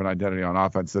much more of an identity on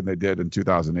offense than they did in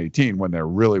 2018 when there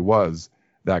really was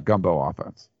that gumbo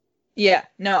offense. Yeah,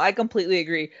 no, I completely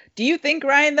agree. Do you think,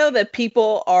 Ryan, though, that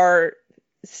people are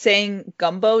saying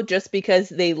gumbo just because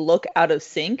they look out of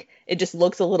sync? It just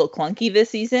looks a little clunky this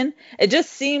season. It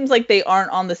just seems like they aren't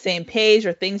on the same page,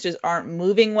 or things just aren't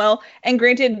moving well. And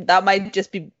granted, that might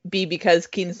just be because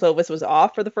Keaton Slovis was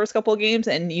off for the first couple of games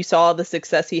and you saw the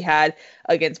success he had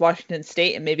against Washington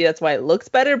State, and maybe that's why it looks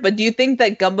better. But do you think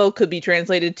that gumbo could be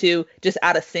translated to just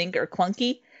out of sync or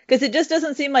clunky? Because it just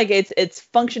doesn't seem like it's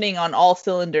functioning on all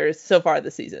cylinders so far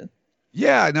this season.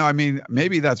 Yeah, no, I mean,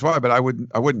 maybe that's why, but I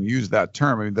wouldn't use that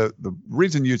term. I mean, the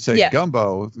reason you'd say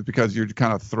gumbo is because you're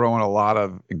kind of throwing a lot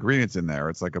of ingredients in there.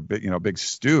 It's like a big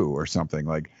stew or something.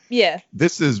 Like, yeah,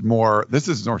 this is more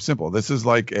simple. This is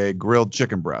like a grilled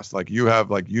chicken breast. Like you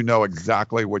have, like,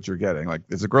 exactly what you're getting. Like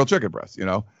it's a grilled chicken breast,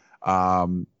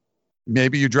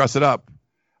 maybe you dress it up.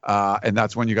 And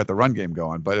that's when you got the run game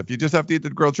going. But if you just have to eat the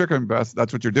grilled chicken breast,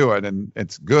 that's what you're doing. And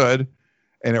it's good.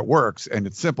 And it works, and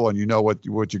it's simple, and you know what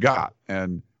you got,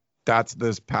 and that's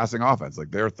this passing offense. Like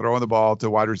they're throwing the ball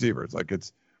to wide receivers. Like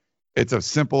it's a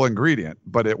simple ingredient,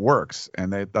 but it works,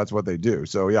 and that's what they do.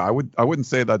 So yeah, I wouldn't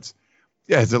say that's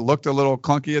has it looked a little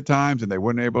clunky at times, and they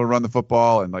weren't able to run the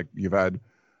football, and like you've had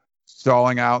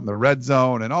stalling out in the red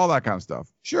zone and all that kind of stuff.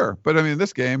 Sure, but I mean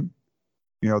this game,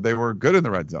 they were good in the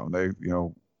red zone.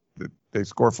 They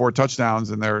scored 4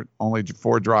 touchdowns in their only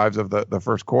 4 drives of the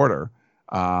first quarter.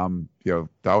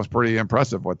 That was pretty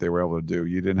impressive what they were able to do.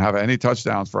 You didn't have any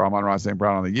touchdowns for Amon-Ra St.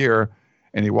 Brown on the year,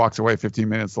 and he walks away 15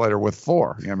 minutes later with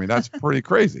 4. I mean, that's pretty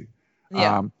crazy.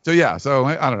 Yeah. So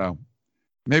I don't know.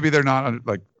 Maybe they're not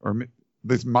like, or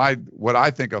what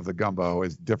I think of the gumbo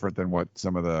is different than what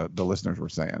some of the listeners were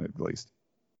saying, at least.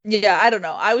 Yeah, I don't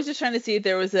know. I was just trying to see if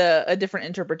there was a different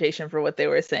interpretation for what they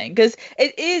were saying, because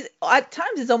it is at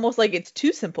times it's almost like it's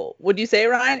too simple. Would you say,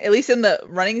 Ryan? At least in the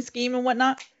running scheme and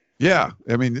whatnot. Yeah,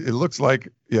 I mean, it looks like,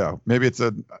 maybe it's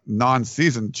a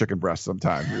non-seasoned chicken breast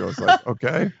sometimes. It's like,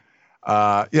 okay,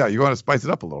 you want to spice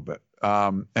it up a little bit.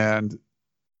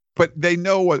 But they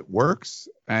know what works,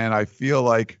 and I feel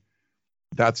like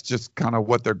that's just kind of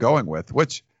what they're going with,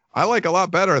 which I like a lot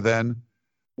better than,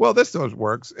 well, this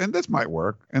works, and this might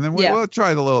work, and then we'll try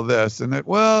a little of this, and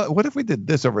what if we did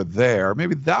this over there?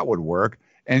 Maybe that would work.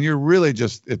 And you're really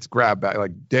just, it's grab bag,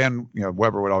 like Dan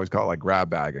Weber would always call it like grab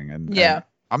bagging, and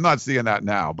I'm not seeing that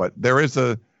now, but there is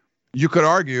you could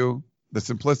argue the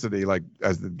simplicity, like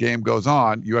as the game goes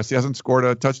on, USC hasn't scored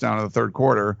a touchdown in the third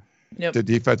quarter. Yep. The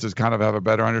defenses kind of have a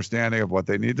better understanding of what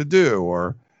they need to do,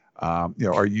 or,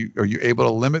 are you able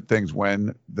to limit things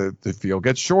when the field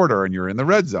gets shorter and you're in the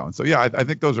red zone? So yeah, I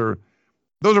think those are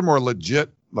more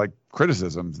legit like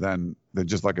criticisms than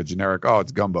just like a generic, oh,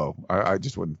 it's gumbo. I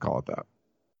just wouldn't call it that.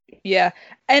 Yeah.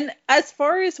 And as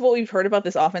far as what we've heard about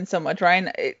this offense so much,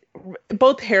 Ryan,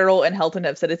 both Harrell and Helton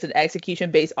have said it's an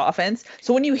execution-based offense.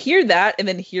 So when you hear that and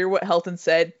then hear what Helton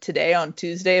said today on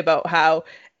Tuesday about how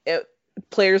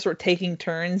players were taking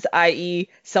turns, i.e.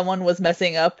 someone was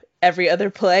messing up every other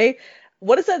play,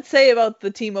 what does that say about the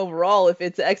team overall if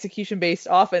it's an execution-based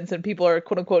offense and people are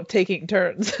quote-unquote taking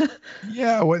turns?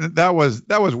 Yeah, well, that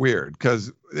was weird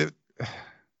because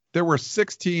there were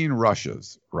 16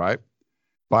 rushes, right,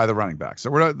 by the running back.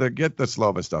 So we're to get the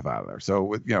Slovis stuff out of there. So,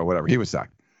 whatever, he was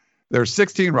sacked. There's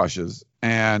 16 rushes,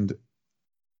 and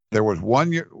there was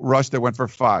one rush that went for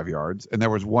 5 yards, and there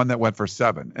was one that went for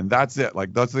 7, and that's it.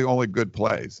 Like, that's the only good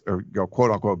plays, or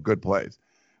quote unquote good plays.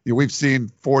 We've seen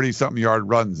 40-something yard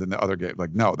runs in the other game.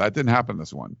 Like, no, that didn't happen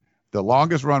this one. The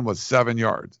longest run was 7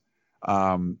 yards.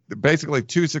 Basically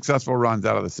 2 successful runs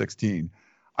out of the 16.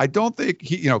 I don't think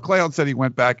Clay Helton said he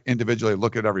went back individually,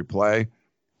 looked at every play.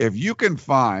 If you can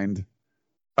find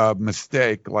a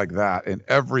mistake like that in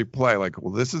every play, like,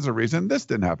 well, this is the reason this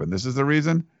didn't happen. This is the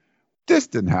reason this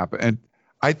didn't happen. And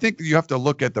I think that you have to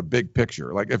look at the big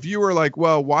picture. Like, if you were like,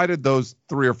 well, why did those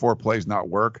 3 or 4 plays not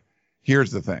work?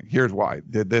 Here's the thing. Here's why.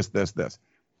 Did this.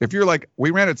 If you're like, we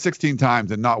ran it 16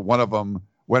 times and not one of them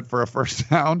went for a first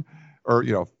down or,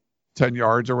 10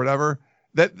 yards or whatever,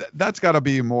 that's got to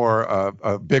be more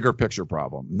a bigger picture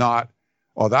problem, not,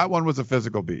 oh, that one was a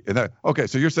physical beat. And okay,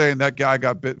 so you're saying that guy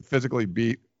got physically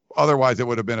beat. Otherwise, it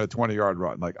would have been a 20-yard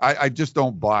run. Like, I just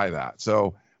don't buy that.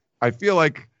 So I feel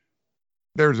like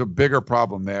there's a bigger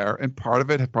problem there. And part of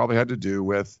it probably had to do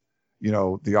with,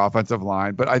 the offensive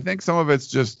line. But I think some of it's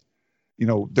just,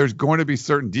 there's going to be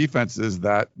certain defenses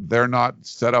that they're not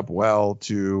set up well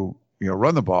to,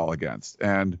 run the ball against.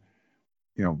 And,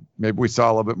 maybe we saw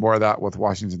a little bit more of that with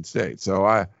Washington State.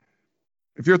 So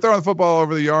if you're throwing the football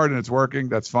over the yard and it's working,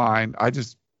 that's fine.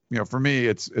 for me,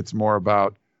 it's more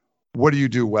about what do you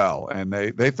do well, and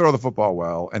they throw the football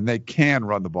well, and they can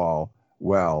run the ball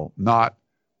well, not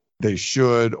they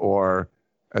should, or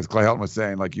as Clay Helton was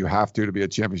saying, like you have to be a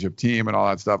championship team and all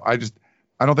that stuff. I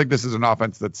don't think this is an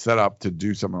offense that's set up to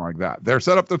do something like that. They're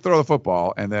set up to throw the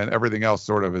football, and then everything else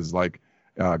sort of is like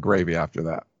gravy after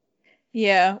that.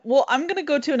 Yeah. Well, I'm gonna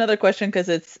go to another question because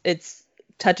it's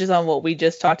touches on what we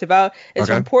just talked about. It's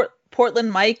Okay. from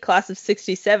Portland Mike, class of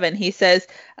 67. He says,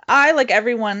 I, like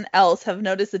everyone else, have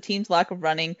noticed the team's lack of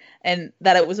running and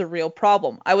that it was a real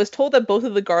problem. I was told that both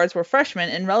of the guards were freshmen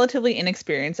and relatively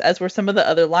inexperienced, as were some of the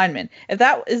other linemen. If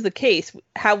that is the case,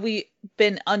 have we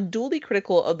been unduly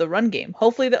critical of the run game?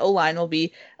 Hopefully the O-line will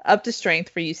be up to strength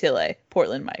for UCLA.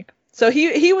 Portland Mike. So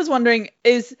he was wondering,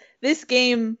 is this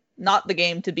game not the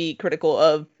game to be critical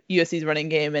of USC's running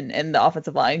game and the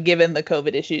offensive line, given the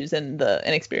COVID issues and the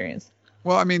inexperience?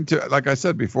 Well, I mean, like I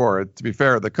said before, to be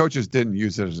fair, the coaches didn't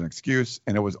use it as an excuse,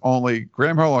 and it was only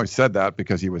Graham Harrell only said that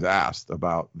because he was asked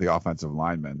about the offensive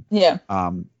linemen. Yeah.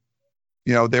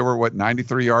 They were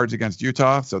 93 yards against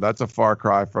Utah, so that's a far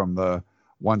cry from the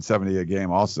 170 a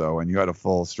game also, and you had a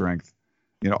full strength,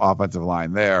 offensive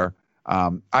line there.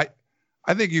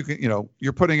 I think you can,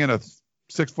 you're putting in a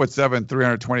 6'7",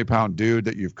 320-pound dude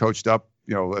that you've coached up,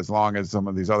 as long as some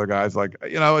of these other guys, like,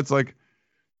 it's like,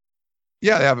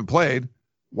 yeah, they haven't played.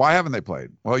 Why haven't they played?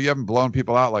 Well, you haven't blown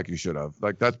people out like you should have.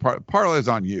 Like that's part of it is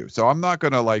on you. So I'm not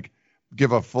going to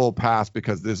give a full pass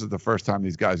because this is the first time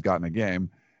these guys got in a game.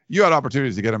 You had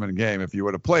opportunities to get them in a game if you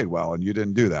would have played well, and you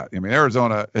didn't do that. I mean,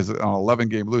 Arizona is on an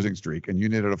 11-game losing streak, and you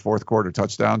needed a fourth quarter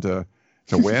touchdown to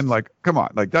win. Like, come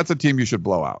on, that's a team you should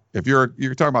blow out. If you're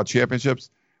talking about championships,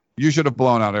 you should have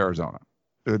blown out Arizona.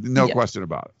 No question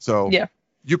about it. So yeah.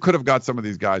 You could have got some of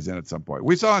these guys in at some point.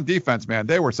 We saw on defense, man,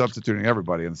 they were substituting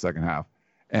everybody in the second half.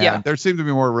 And there seemed to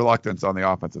be more reluctance on the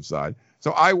offensive side.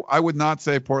 So I would not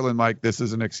say, Portland Mike, this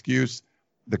is an excuse.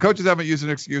 The coaches haven't used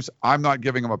an excuse. I'm not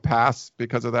giving them a pass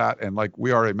because of that. And like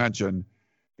we already mentioned,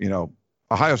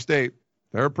 Ohio State,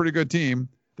 they're a pretty good team.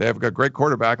 They have a great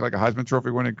quarterback, like a Heisman Trophy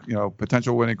winning,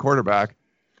 potential winning quarterback.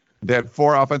 They had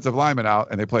 4 offensive linemen out,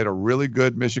 and they played a really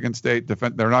good Michigan State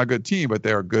defense. They're not a good team, but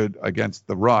they are good against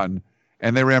the run.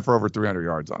 And they ran for over 300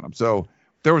 yards on them. So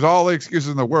there was all the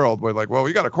excuses in the world where well,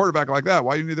 you got a quarterback like that.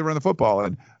 Why do you need to run the football?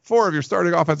 And 4 of your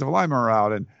starting offensive linemen are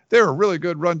out, and they were a really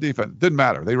good run defense. Didn't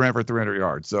matter. They ran for 300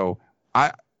 yards. So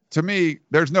to me,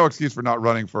 there's no excuse for not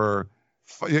running for.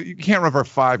 You can't run for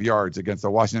 5 yards against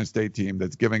a Washington State team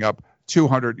that's giving up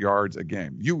 200 yards a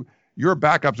game. Your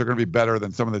backups are going to be better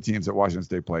than some of the teams that Washington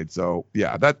State played. So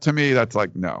yeah, that to me, that's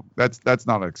no, that's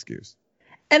not an excuse.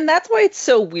 And that's why it's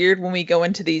so weird when we go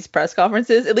into these press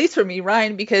conferences, at least for me,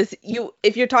 Ryan, because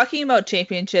if you're talking about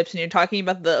championships and you're talking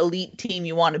about the elite team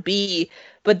you want to be,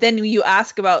 but then you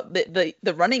ask about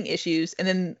the running issues and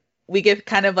then we give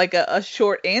kind of like a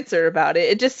short answer about it.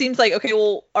 It just seems like, okay,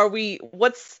 well,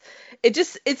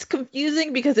 it's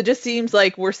confusing because it just seems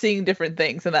like we're seeing different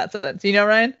things in that sense.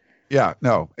 Ryan? Yeah,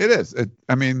 no, it is.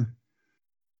 I mean,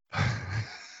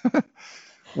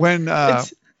 when,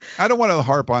 I don't want to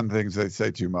harp on things they say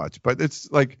too much, but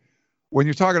it's like when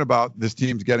you're talking about this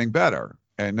team's getting better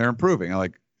and they're improving,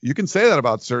 like you can say that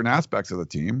about certain aspects of the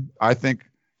team. I think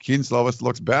Keaton Slovis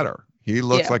looks better. He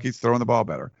looks like he's throwing the ball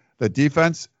better. The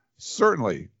defense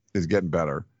certainly is getting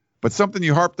better, but something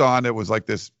you harped on, it was like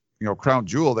this, crown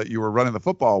jewel that you were running the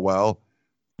football well.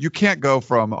 You can't go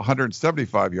from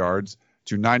 175 yards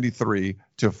to 93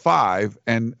 to 5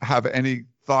 and have any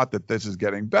thought that this is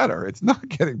getting better. It's not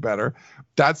getting better.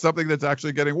 That's something that's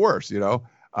actually getting worse.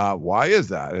 Why is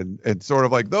that? And sort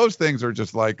of like those things are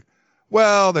just like,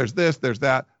 well, there's this, there's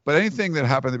that. But anything that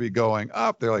happened to be going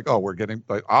up, they're like, oh, we're getting,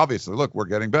 like, obviously, look, we're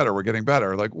getting better. We're getting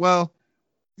better. Like, well,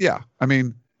 yeah. I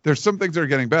mean, there's some things that are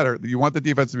getting better. You want the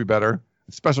defense to be better.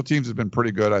 Special teams has been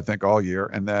pretty good, I think, all year.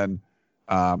 And then,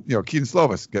 Keaton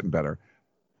Slovis getting better.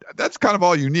 That's kind of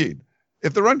all you need.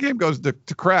 If the run game goes to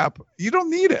crap, you don't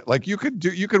need it. Like you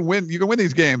can win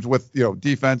these games with,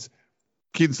 defense,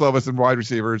 Keaton Slovis and wide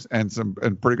receivers and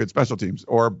pretty good special teams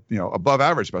or, above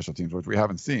average special teams, which we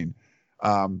haven't seen.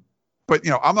 But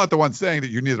I'm not the one saying that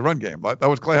you need a run game. That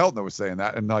was Clay Helton that was saying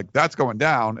that. And like, that's going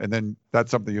down. And then that's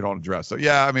something you don't address. So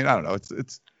yeah, I mean, I don't know.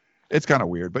 It's kind of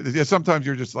weird, but yeah, sometimes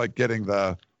you're just like getting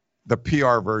the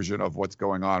PR version of what's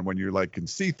going on when you like can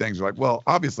see things. You're like, well,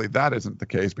 obviously that isn't the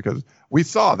case because we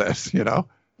saw this,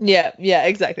 Yeah,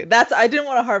 exactly. I didn't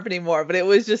want to harp anymore, but it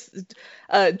was just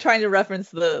trying to reference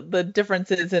the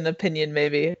differences in opinion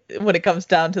maybe when it comes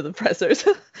down to the pressers.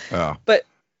 Yeah. But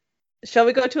shall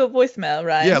we go to a voicemail,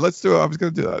 Ryan? Yeah, let's do it. I was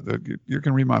going to do that. You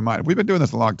can read my mind. We've been doing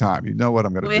this a long time. You know what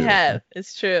I'm going to do. We have.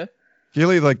 It's true.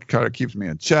 Keely like kind of keeps me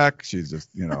in check. She's just,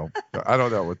 I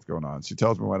don't know what's going on. She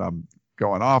tells me when I'm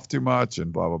going off too much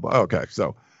and blah, blah, blah. Okay.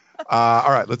 So,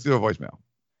 all right, let's do a voicemail.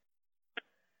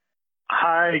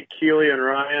 Hi, Keely and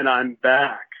Ryan. I'm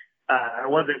back. I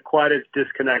wasn't quite as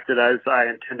disconnected as I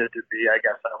intended to be. I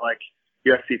guess I like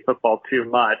USC football too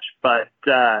much. But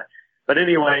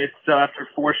anyways, so after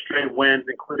 4 straight wins,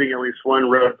 including at least one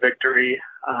road victory,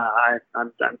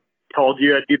 I'm told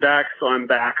you I'd be back, so I'm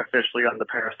back officially on the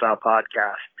Peristyle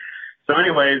podcast. So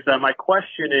anyways, my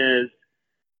question is,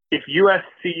 if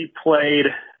USC played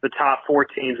the top 4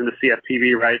 teams in the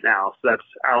CFPB right now, so that's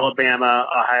Alabama,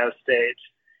 Ohio State,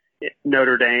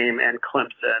 Notre Dame, and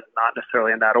Clemson, not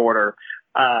necessarily in that order,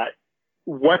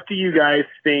 what do you guys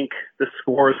think the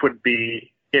scores would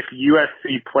be if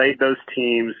USC played those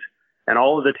teams and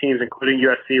all of the teams, including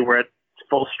USC, were at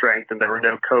full strength and there were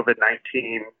no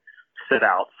COVID-19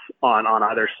 sit-outs on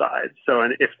either side? So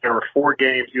and if there were 4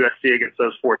 games USC against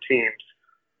those 4 teams,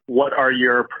 what are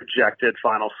your projected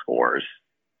final scores?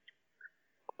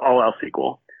 All else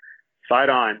equal. Fight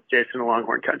on, Jason,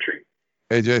 Longhorn Country.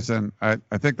 Hey, Jason, I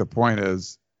think the point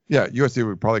is, yeah, USC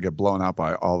would probably get blown out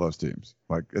by all those teams.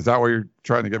 Like, is that what you're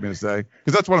trying to get me to say?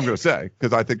 Because that's what I'm going to say,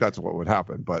 because I think that's what would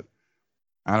happen. But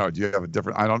I don't know. Do you have a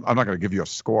different? I'm not going to give you a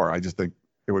score. I just think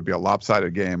it would be a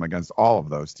lopsided game against all of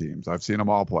those teams. I've seen them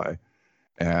all play,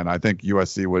 and I think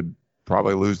USC would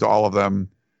probably lose to all of them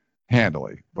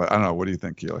handily. But I don't know. What do you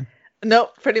think, Keely?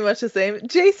 Nope, pretty much the same.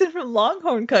 Jason from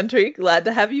Longhorn Country, glad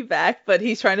to have you back, but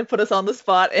he's trying to put us on the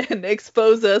spot and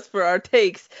expose us for our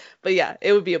takes. But yeah,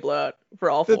 it would be a blowout for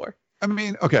all 4. I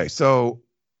mean, okay, so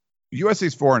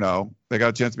USC's 4-0. They got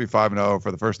a chance to be 5-0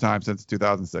 for the first time since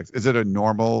 2006. Is it a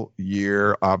normal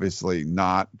year? Obviously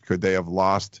not. Could they have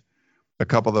lost a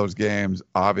couple of those games?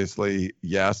 Obviously,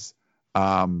 yes.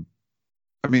 I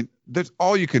mean, there's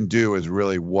all you can do is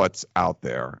really what's out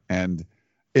there. And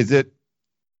is it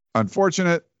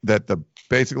unfortunate that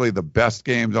basically the best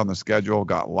games on the schedule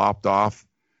got lopped off,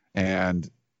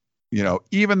 and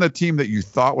even the team that you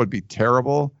thought would be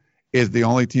terrible is the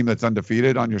only team that's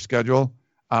undefeated on your schedule?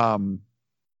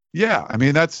 Yeah, I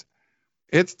mean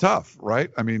it's tough,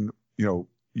 right? I mean,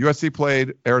 USC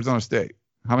played Arizona State.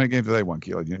 How many games have they won,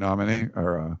 Keely? Do you know how many?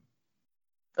 Or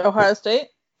Ohio State?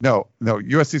 No,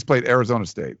 USC's played Arizona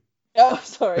State. Oh,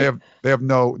 sorry. They have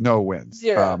no wins.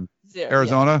 Zero.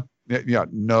 Arizona. Yeah. Yeah,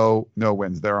 no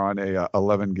wins. They're on a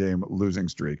 11-game losing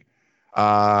streak.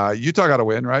 Utah got a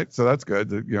win, right? So that's good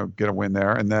to get a win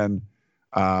there. And then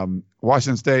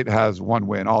Washington State has 1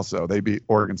 win also. They beat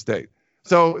Oregon State.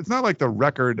 So it's not like the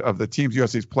record of the teams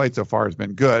USC's played so far has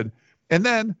been good. And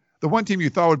then the one team you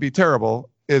thought would be terrible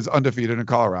is undefeated in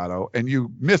Colorado, and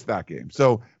you missed that game.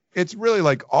 So it's really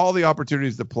like all the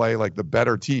opportunities to play like the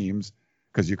better teams,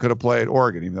 because you could have played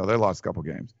Oregon, even though they lost a couple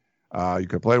games. You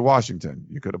could have played Washington.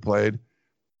 You could have played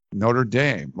Notre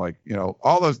Dame. Like,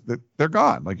 all those, they're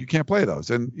gone. Like, you can't play those,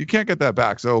 and you can't get that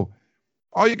back. So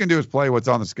all you can do is play what's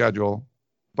on the schedule.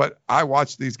 But I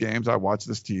watched these games. I watched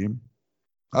this team.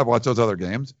 I've watched those other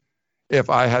games. If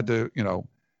I had to,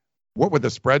 what would the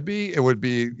spread be? It would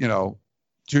be,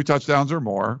 2 touchdowns or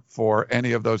more for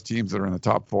any of those teams that are in the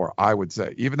top 4, I would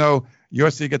say. Even though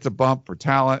USC gets a bump for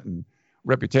talent and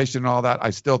reputation and all that,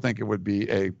 I still think it would be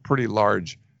a pretty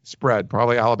large spread,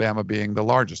 probably Alabama being the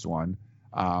largest one.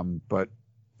 But,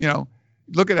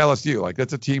 look at LSU. Like,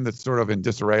 that's a team that's sort of in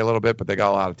disarray a little bit, but they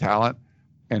got a lot of talent.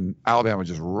 And Alabama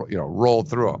just, rolled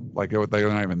through them. Like, they were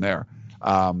not even there.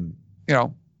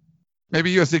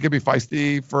 Maybe USC could be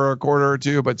feisty for a quarter or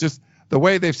 2, but just the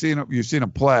way you've seen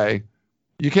them play,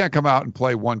 you can't come out and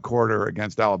play 1 quarter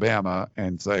against Alabama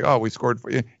and say, oh, we scored.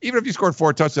 Even if you scored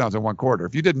 4 touchdowns in 1 quarter,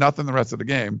 if you did nothing the rest of the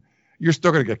game, you're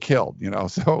still going to get killed,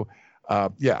 So,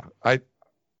 yeah, I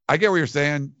get what you're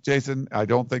saying, Jason. I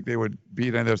don't think they would beat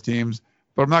any of those teams,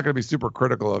 but I'm not going to be super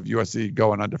critical of USC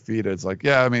going undefeated. It's like,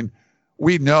 yeah, I mean,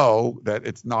 we know that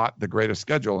it's not the greatest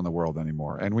schedule in the world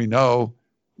anymore. And we know,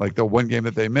 like, the one game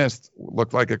that they missed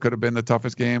looked like it could have been the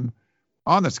toughest game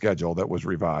on the schedule that was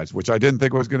revised, which I didn't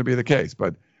think was going to be the case.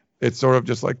 But it's sort of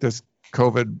just like this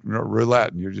COVID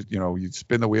roulette, and you're just, you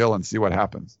spin the wheel and see what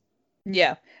happens.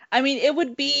 Yeah. I mean, it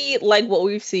would be like what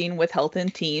we've seen with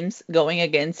Helton teams going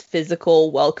against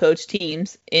physical, well-coached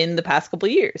teams in the past couple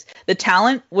of years. The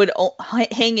talent would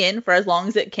hang in for as long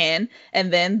as it can,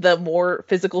 and then the more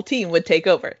physical team would take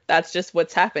over. That's just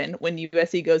what's happened when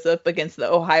USC goes up against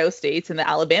the Ohio States and the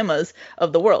Alabamas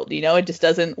of the world. It just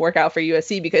doesn't work out for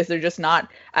USC because they're just not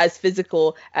as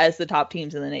physical as the top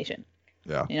teams in the nation.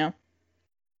 Yeah.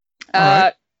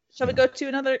 Right. Shall we go to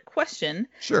another question?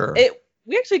 Sure.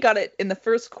 We actually got it in the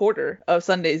first quarter of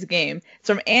Sunday's game. It's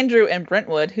from Andrew and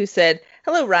Brentwood, who said,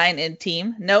 Hello, Ryan and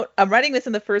team. Note, I'm writing this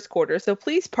in the first quarter, so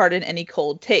please pardon any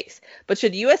cold takes. But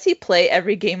should USC play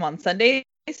every game on Sundays?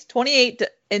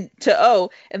 28-0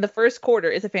 in the first quarter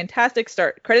is a fantastic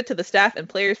start. Credit to the staff and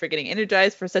players for getting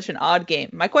energized for such an odd game.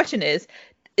 My question is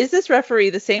this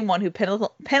referee the same one who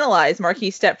penalized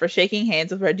Marquis Stepp for shaking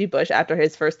hands with Reggie Bush after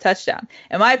his first touchdown?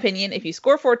 In my opinion, if you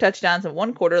score 4 touchdowns in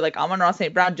one quarter like Amon-Ra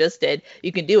St. Brown just did,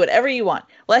 you can do whatever you want.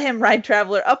 Let him ride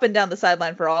Traveler up and down the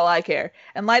sideline for all I care.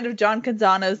 In light of John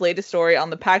Canzano's latest story on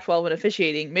the Pac-12 and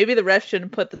officiating, maybe the refs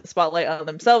shouldn't put the spotlight on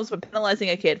themselves when penalizing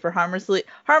a kid for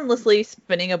harmlessly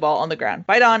spinning a ball on the ground.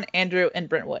 Fight on, Andrew and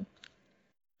Brentwood.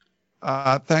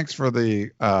 Thanks for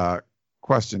the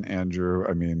question, Andrew.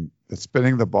 I mean, the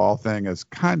spinning the ball thing is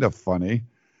kind of funny.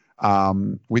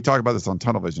 We talked about this on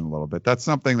Tunnel Vision a little bit. That's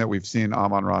something that we've seen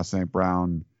Amon-Ra St.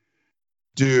 Brown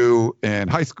do in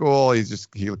high school. He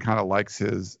kind of likes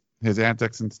his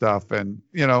antics and stuff. And,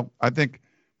 I think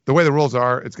the way the rules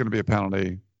are, it's going to be a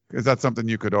penalty because that's something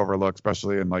you could overlook,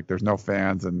 especially in there's no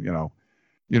fans and, you're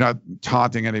not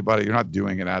taunting anybody. You're not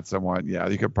doing it at someone. Yeah,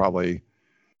 you could probably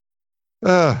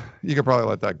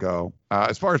let that go.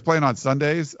 As far as playing on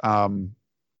Sundays,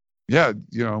 yeah,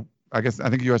 I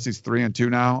think USC's 3-2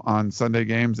 now on Sunday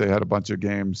games. They had a bunch of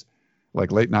games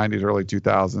like late 90s, early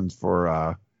 2000s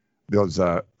for those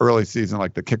early season,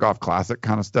 like the kickoff classic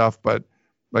kind of stuff. But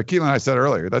like Keelan and I said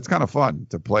earlier, that's kind of fun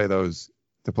to play those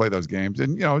games.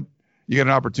 And, you get an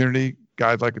opportunity.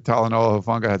 Guys like Talanoa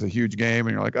Hufanga has a huge game,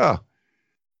 and you're like, oh,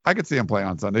 I could see him play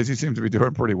on Sundays. He seems to be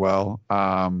doing pretty well.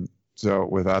 So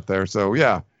with that there. So,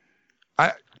 yeah.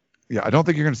 I don't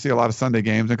think you're going to see a lot of Sunday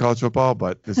games in college football,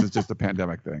 but this is just a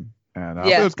pandemic thing. And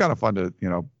it was kind of fun to,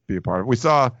 be a part of it. We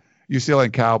saw UCLA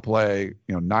and Cal play,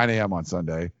 9 a.m. on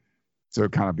Sunday. So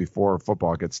kind of before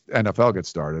NFL gets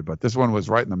started. But this one was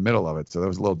right in the middle of it. So that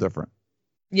was a little different.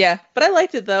 Yeah, but I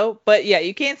liked it, though. But, yeah,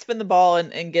 you can't spin the ball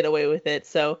and get away with it.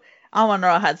 So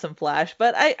Amon-Ra had some flash,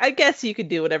 but I guess you could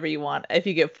do whatever you want if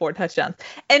you get 4 touchdowns.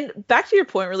 And back to your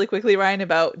point really quickly, Ryan,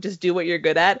 about just do what you're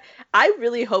good at. I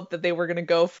really hope that they were going to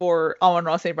go for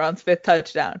Amon-Ra St. Brown's 5th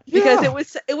touchdown because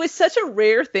it was such a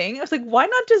rare thing. I was like, why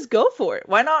not just go for it?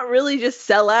 Why not really just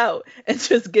sell out and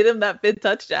just get him that 5th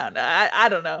touchdown? I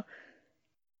don't know.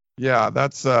 Yeah,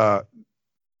 that's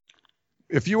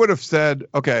if you would have said,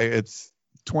 okay, it's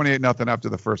 28-0 after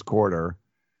the first quarter,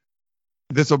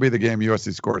 this will be the game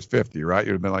USC scores 50, right?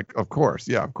 You'd have been like, of course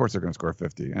they're going to score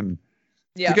 50. And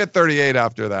to get 38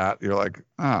 after that, you're like,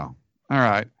 oh, all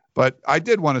right. But I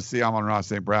did want to see Amon-Ra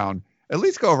St. Brown at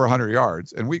least go over 100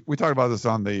 yards. And we talked about this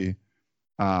on the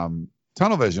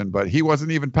Tunnel Vision, but he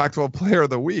wasn't even Pac-12 Player of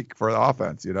the Week for the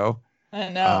offense, I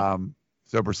know.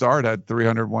 So Broussard had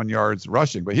 301 yards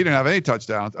rushing, but he didn't have any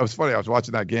touchdowns. It was funny. I was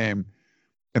watching that game,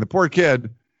 and the poor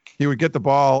kid, he would get the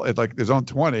ball at his own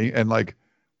 20 and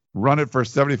run it for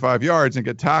 75 yards and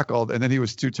get tackled, and then he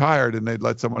was too tired, and they'd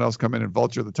let someone else come in and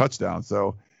vulture the touchdown.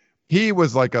 So he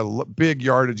was like a big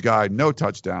yardage guy, no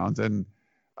touchdowns, and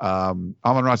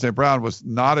Amon-Ra St. Brown was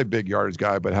not a big yardage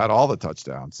guy, but had all the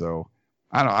touchdowns. So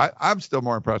I don't know. I'm still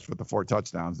more impressed with the 4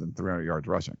 touchdowns than 300 yards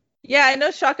rushing. Yeah, I know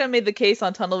Shotgun made the case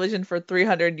on Tunnel Vision for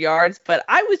 300 yards, but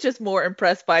I was just more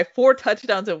impressed by 4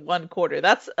 touchdowns in one quarter.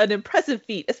 That's an impressive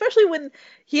feat, especially when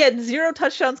he had 0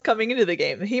 touchdowns coming into the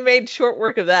game. He made short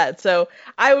work of that. So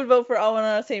I would vote for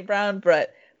Amon-Ra St. Brown,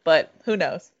 but who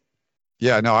knows?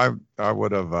 Yeah, no, I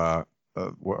would have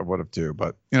too.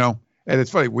 But, and it's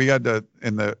funny. We had to,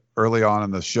 early on in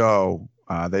the show,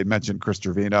 they mentioned Chris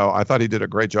Trevino. I thought he did a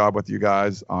great job with you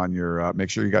guys on your,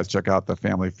 make sure you guys check out the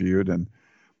Family Feud. And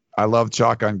I love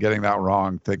Chalk on getting that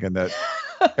wrong, thinking that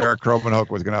Eric Kromenhoek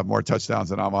was going to have more touchdowns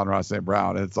than Amon-Ra St.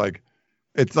 Brown. And it's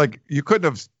like you couldn't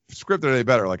have scripted it any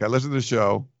better. Like I listened to the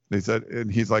show, they said, and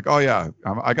he's like, oh yeah,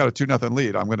 I got a 2-0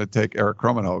 lead. I'm going to take Eric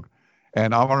Kromenhoek,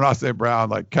 and Amon-Ra St.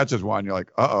 Brown catches one. You're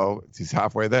like, he's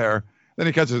halfway there. Then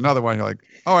he catches another one. You're like,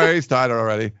 oh yeah, he's tied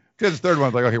already. Catches the third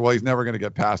one. Like, okay, well he's never going to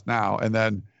get past now. And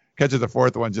then catches the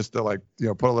fourth one just to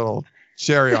put a little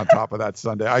cherry on top of that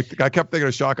Sunday. I kept thinking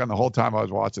of Shotgun the whole time I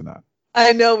was watching that.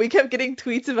 I know, we kept getting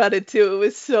tweets about it too. It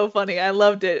was so funny. I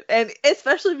loved it. And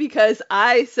especially because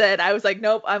I was like,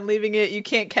 nope, I'm leaving it. You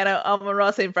can't count out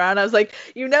Amon-Ra St. Brown. I was like,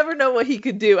 you never know what he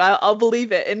could do. I'll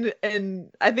believe it. And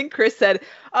I think Chris said,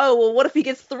 oh, well, what if he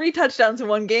gets 3 touchdowns in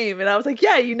one game? And I was like,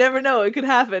 yeah, you never know. It could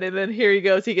happen. And then here he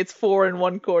goes. He gets 4 in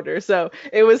one quarter. So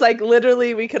it was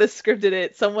literally we could have scripted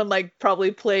it. Someone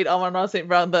probably played Amon-Ra St.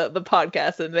 Brown, the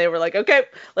podcast, and they were like, okay,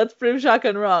 let's prove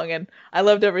Shotgun wrong. And I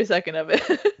loved every second of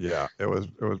it. Yeah. It was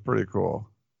pretty cool.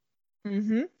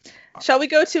 Mm-hmm. Shall we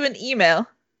go to an email?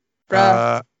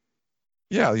 Yeah,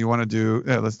 you want to do?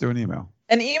 Yeah, let's do an email.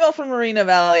 an email from Moreno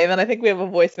Valley, and then I think we have a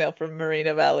voicemail from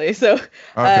Moreno Valley. So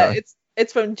Okay.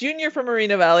 it's from Junior from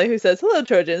Moreno Valley, who says, "Hello,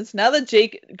 Trojans. Now that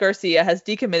Jake Garcia has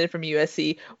decommitted from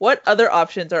USC, what other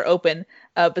options are open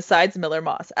besides Miller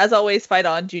Moss? As always, fight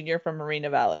on, Junior from Moreno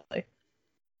Valley."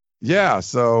 Yeah.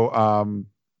 So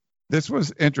this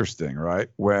was interesting, right?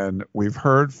 When we've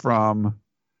heard from,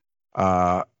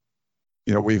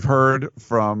 we've heard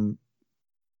from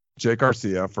Jake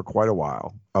Garcia for quite a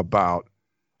while about,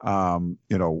 he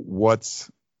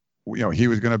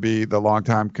was going to be the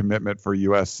longtime commitment for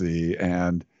USC,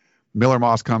 and Miller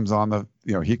Moss comes on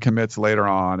he commits later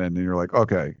on, and then you're like,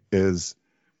 okay, is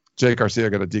Jake Garcia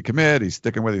going to decommit? He's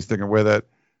sticking with it.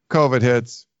 COVID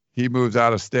hits. He moves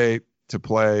out of state to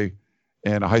play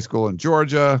in a high school in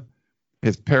Georgia.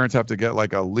 His parents have to get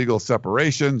like a legal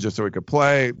separation just so he could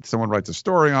play. Someone writes a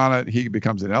story on it. He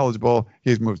becomes ineligible.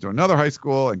 He moves to another high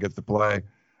school and gets to play.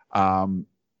 And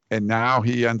now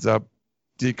he ends up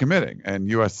decommitting. And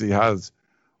USC has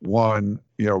one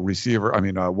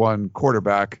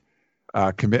quarterback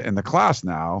commit in the class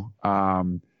now.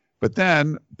 But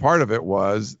then part of it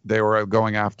was they were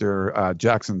going after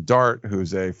Jackson Dart,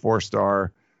 who's a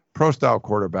 4-star pro-style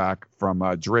quarterback from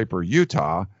Draper,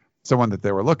 Utah, someone that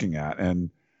they were looking at. And,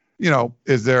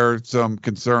 is there some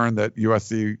concern that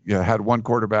USC had one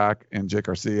quarterback in Jake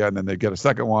Garcia, and then they get a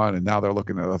second one, and now they're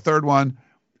looking at a third one?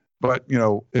 But,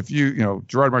 if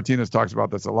Gerard Martinez talks about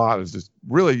this a lot, is just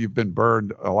really you've been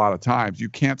burned a lot of times. You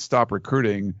can't stop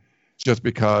recruiting just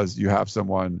because you have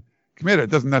someone committed.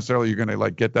 It doesn't necessarily you're going to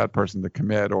like get that person to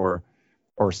commit or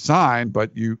sign,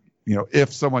 but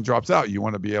if someone drops out, you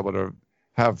want to be able to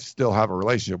still have a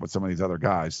relationship with some of these other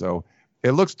guys. So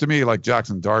it looks to me like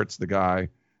Jackson Dart's the guy.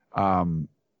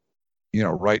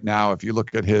 Right now, if you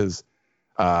look at his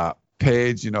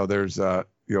page, there's a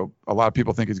lot of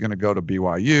people think he's going to go to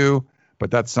BYU,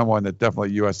 but that's someone that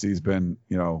definitely USC's been,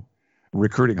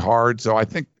 recruiting hard. So I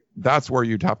think that's where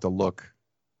you'd have to look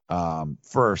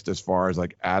first as far as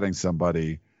like adding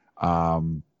somebody.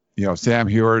 Sam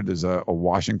Heward is a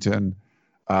Washington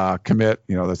commit,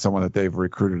 that's someone that they've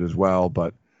recruited as well.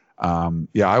 But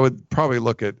I would probably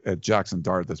look at Jackson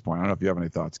Dart at this point. I don't know if you have any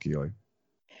thoughts, Keely.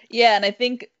 Yeah, and I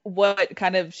think what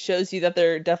kind of shows you that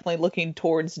they're definitely looking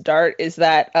towards Dart is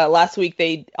that last week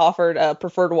they offered a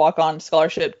preferred walk-on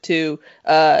scholarship to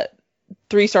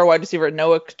 3-star wide receiver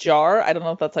Noah Jar. I don't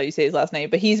know if that's how you say his last name,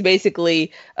 but he's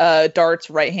basically Dart's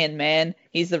right-hand man.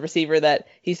 He's the receiver that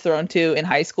he's thrown to in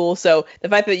high school. So the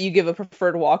fact that you give a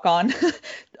preferred walk-on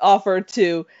offer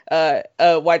to a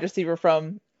wide receiver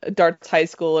from Dart's high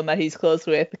school and that he's close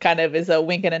with kind of is a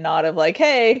wink and a nod of like,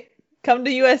 hey, come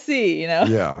to USC,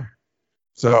 Yeah.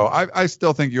 So I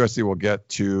still think USC will get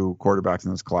 2 quarterbacks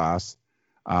in this class.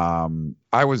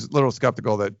 I was a little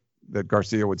skeptical that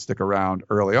Garcia would stick around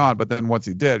early on, but then once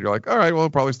he did, you're like, all right, well,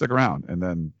 he'll probably stick around. And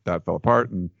then that fell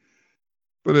apart.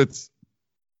 But it's,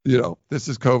 this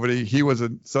is COVID. He was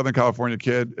a Southern California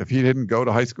kid. If he didn't go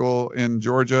to high school in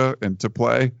Georgia and to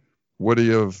play, would he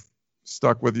have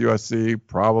stuck with USC?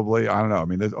 Probably. I don't know. I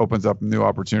mean, this opens up new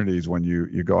opportunities when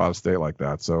you go out of state like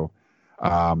that. So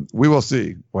we will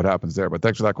see what happens there. But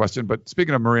thanks for that question. But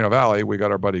speaking of Moreno Valley, we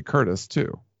got our buddy Curtis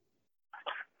too.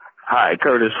 Hi,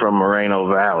 Curtis from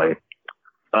Moreno Valley.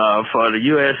 For the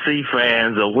USC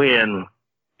fans, a win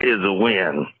is a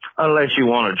win, unless you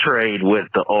want to trade with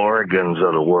the Oregons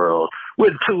of the world,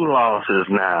 with 2 losses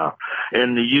now,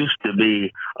 and the used to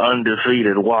be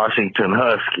undefeated Washington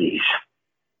Huskies.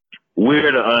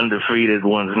 We're the undefeated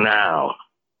ones now.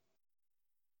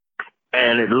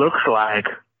 And it looks like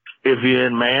if you're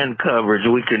in man coverage,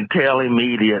 we can tell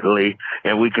immediately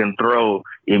and we can throw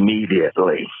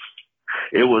immediately.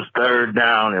 It was 3rd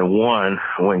down and 1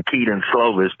 when Keaton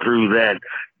Slovis threw that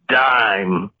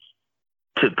dime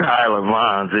to Tyler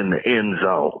Vaughns in the end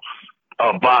zone.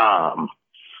 A bomb.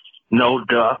 No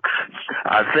ducks.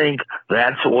 I think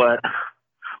that's what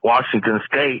Washington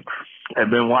State had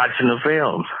been watching the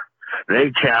films.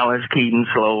 They challenged Keaton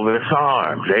Slovis'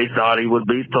 arm. They thought he would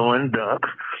be throwing ducks,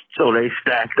 so they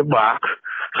stacked the box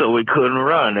so he couldn't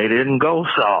run. They didn't go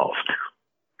soft.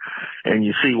 And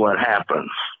you see what happens.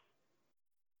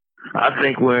 I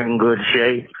think we're in good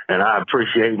shape, and I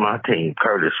appreciate my team,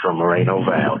 Curtis from Moreno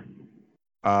Valley.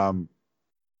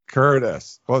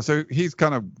 Curtis. Well, so he's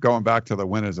kind of going back to the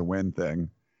win is a win thing.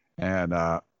 And,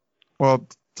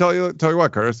 tell you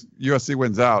what, Curtis, USC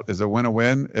wins out. Is a win a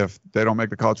win if they don't make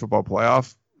the college football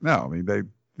playoff? No, I mean, they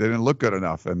didn't look good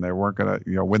enough, and they weren't going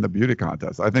to, win the beauty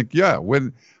contest. I think,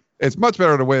 win. It's much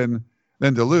better to win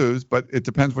than to lose, but it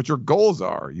depends what your goals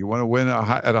are. You want to win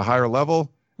at a higher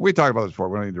level? We talked about this before.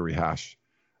 We don't need to rehash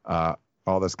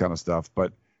all this kind of stuff.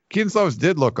 But Keaton Slovis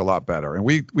did look a lot better. And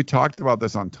we talked about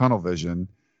this on Tunnel Vision.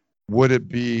 Would it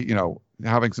be,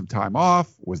 having some time off?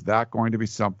 Was that going to be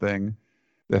something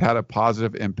that had a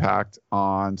positive impact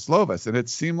on Slovis? And it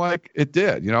seemed like it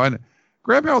did, and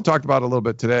Graham Harrell talked about it a little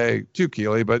bit today too,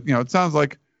 Keely, but, it sounds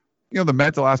like, the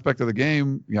mental aspect of the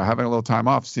game, having a little time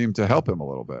off seemed to help him a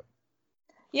little bit.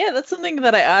 Yeah, that's something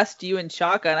that I asked you and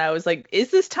Shotgun. I was like,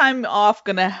 is this time off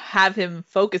going to have him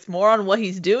focus more on what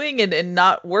he's doing and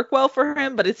not work well for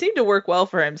him? But it seemed to work well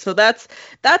for him. So that's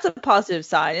a positive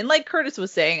sign. And like Curtis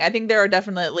was saying, I think there are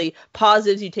definitely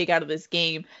positives you take out of this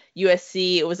game.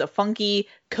 USC, it was a funky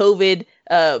COVID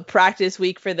practice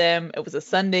week for them. It was a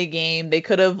Sunday game. They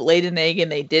could have laid an egg and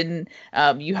they didn't.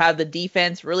 You have the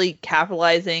defense really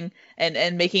capitalizing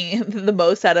and making the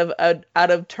most out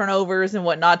of turnovers and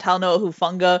whatnot. Talanoa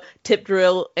Hufanga, tip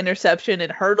drill, interception,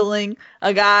 and hurdling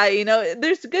a guy.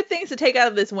 There's good things to take out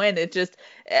of this win. It just,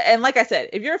 and like I said,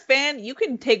 if you're a fan, you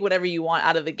can take whatever you want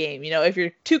out of the game. If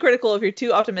you're too critical, if you're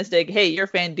too optimistic, hey, you're a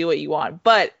fan, do what you want.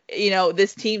 But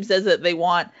this team says that they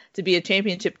want to be a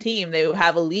championship team. They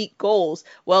have elite goals.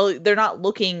 Well, they're not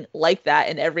looking like that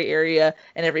in every area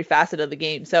and every facet of the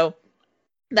game. So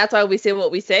that's why we say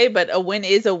what we say, but a win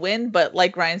is a win. But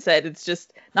like Ryan said, it's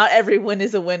just not every win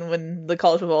is a win when the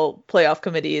college football playoff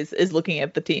committee is looking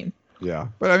at the team. Yeah.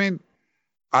 But I mean,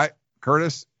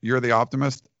 Curtis, you're the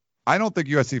optimist. I don't think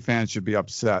USC fans should be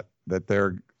upset that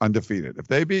they're undefeated. If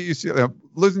they beat UCLA,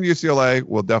 losing to UCLA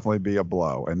will definitely be a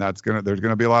blow, and there's going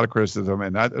to be a lot of criticism,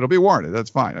 and it'll be warranted.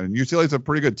 That's fine. I mean, UCLA is a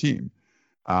pretty good team,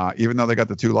 even though they got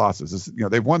the 2 losses.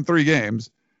 They've won 3 games.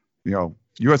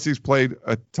 USC's played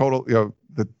a total.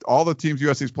 All the teams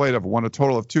USC's played have won a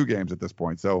total of 2 games at this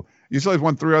point. So UCLA's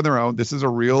won 3 on their own. This is a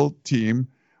real team.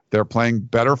 They're playing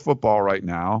better football right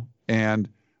now, and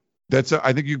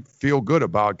I think you feel good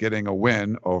about getting a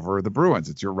win over the Bruins.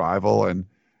 It's your rival, and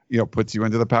puts you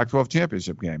into the Pac-12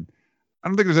 championship game. I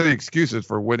don't think there's any excuses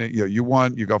for winning. You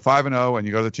won, you go 5-0, and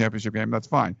you go to the championship game. That's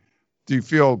fine. Do you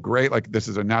feel great like this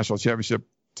is a national championship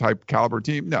type caliber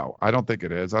team? No, I don't think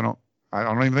it is. I don't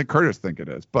even think Curtis think it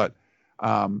is. But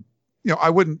I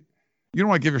wouldn't. You don't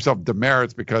want to give yourself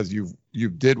demerits because you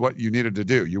did what you needed to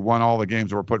do. You won all the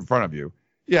games that were put in front of you.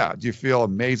 Yeah. Do you feel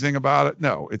amazing about it?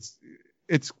 No.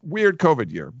 It's weird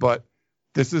COVID year, but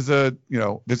this is going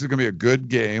to be a good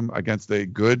game against a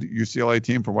good UCLA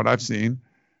team from what I've seen.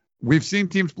 We've seen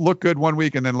teams look good one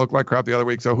week and then look like crap the other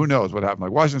week. So who knows what happened?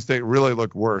 Like Washington State really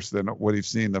looked worse than what you've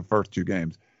seen the first 2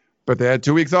 games, but they had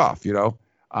 2 weeks off,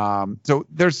 So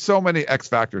there's so many X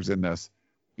factors in this,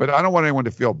 but I don't want anyone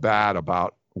to feel bad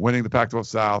about winning the Pac-12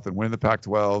 South and winning the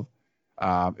Pac-12.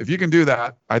 If you can do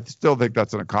that, I still think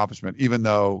that's an accomplishment, even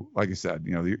though, like you said,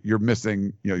 you're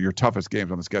missing, your toughest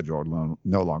games on the schedule are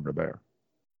no longer there.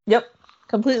 Yep.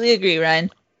 Completely agree, Ryan.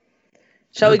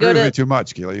 Shall we go to me too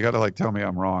much, Keely? You got to tell me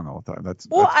I'm wrong all the time.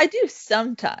 I do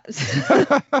sometimes.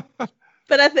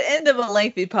 But at the end of a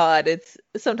lengthy pod, it's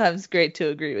sometimes great to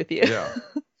agree with you.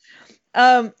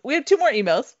 Yeah. We have 2 more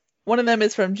emails. One of them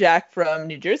is from Jack from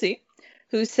New Jersey,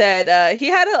 who said he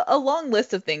had a long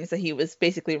list of things that he was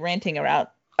basically ranting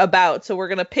about. So we're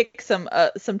going to pick some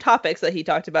topics that he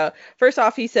talked about. First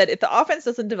off, he said, if the offense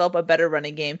doesn't develop a better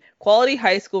running game, quality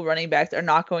high school running backs are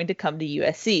not going to come to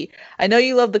USC. I know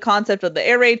you love the concept of the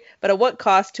air raid, but at what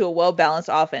cost to a well-balanced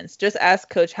offense? Just ask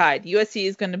Coach Hyde. USC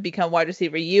is going to become wide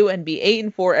receiver U and be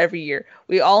 8-4 every year.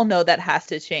 We all know that has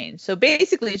to change. So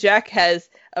basically, Jack has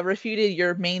refuted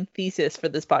your main thesis for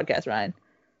this podcast, Ryan.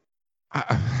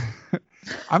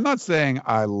 I'm not saying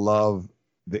I love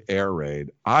the air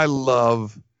raid. I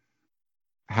love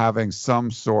having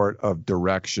some sort of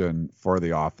direction for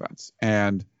the offense.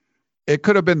 And it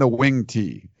could have been the wing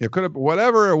tee. It could have,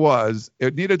 whatever it was,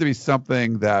 it needed to be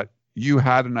something that you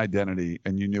had an identity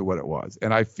and you knew what it was.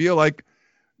 And I feel like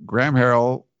Graham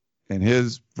Harrell in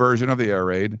his version of the air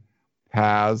raid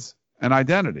has an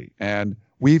identity. And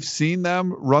we've seen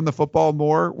them run the football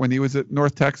more when he was at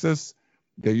North Texas.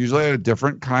 They usually had a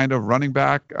different kind of running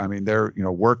back. I mean, they're,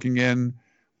 working in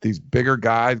these bigger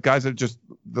guys that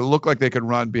look like they could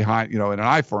run behind, in an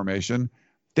I formation.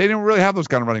 They didn't really have those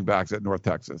kind of running backs at North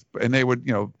Texas, and they would,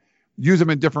 use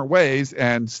them in different ways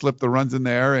and slip the runs in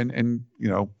there. And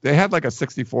they had like a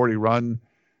 60-40 run,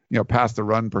 pass the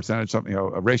run percentage, something,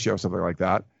 a ratio, something like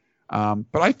that.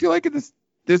 But I feel like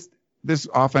this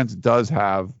offense does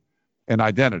have an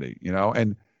identity,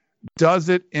 and does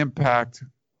it impact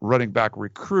running back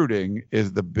recruiting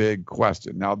is the big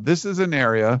question. Now, this is an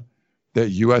area that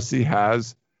USC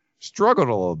has struggled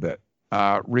a little bit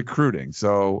recruiting.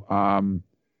 So,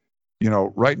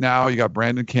 right now you got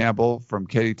Brandon Campbell from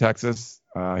Katy, Texas.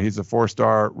 He's a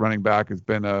 4-star running back. Has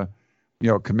been a,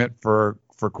 commit for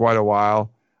quite a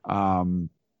while.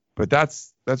 But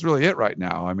that's really it right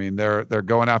now. I mean, they're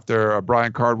going after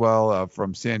Brian Cardwell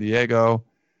from San Diego.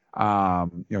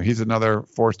 He's another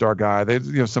 4-star guy.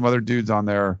 They, some other dudes on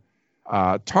their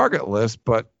target list,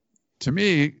 but to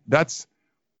me, that's,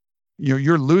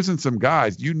 you're losing some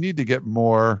guys. You need to get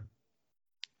more,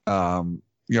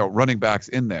 running backs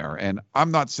in there. And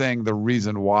I'm not saying the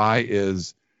reason why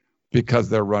is because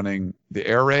they're running the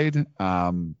air raid.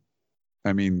 I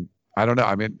mean, I don't know.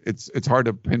 I mean, it's hard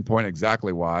to pinpoint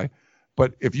exactly why,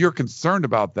 but if you're concerned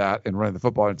about that and running the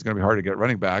football, it's going to be hard to get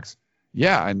running backs.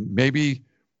 Yeah. And maybe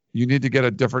you need to get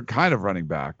a different kind of running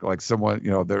back, like someone,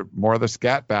 they're more of the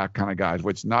scat back kind of guys,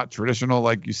 which not traditional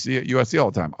like you see at USC all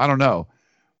the time. I don't know,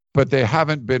 but they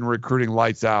haven't been recruiting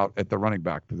lights out at the running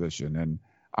back position. And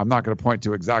I'm not going to point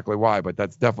to exactly why, but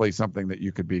that's definitely something that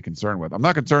you could be concerned with. I'm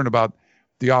not concerned about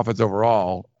the offense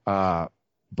overall,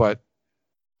 but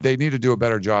they need to do a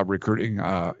better job recruiting,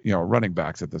 running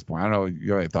backs at this point. I don't know.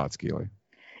 You have any thoughts, Keely?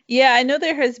 Yeah, I know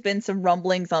there has been some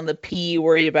rumblings on the P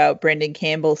worried about Brandon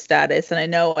Campbell's status.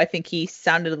 And I think he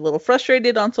sounded a little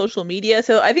frustrated on social media.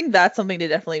 So I think that's something to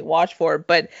definitely watch for.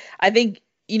 But I think,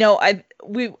 I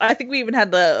think we even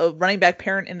had the running back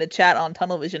parent in the chat on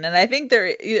Tunnel Vision. And I think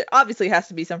there obviously has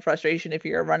to be some frustration if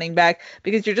you're a running back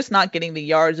because you're just not getting the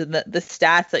yards and the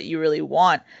stats that you really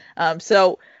want.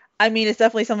 So, I mean, it's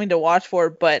definitely something to watch for.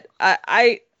 But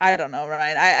I don't know,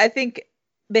 Ryan. I think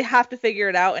they have to figure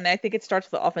it out, and I think it starts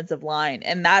with the offensive line,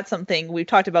 and that's something we've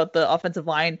talked about the offensive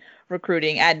line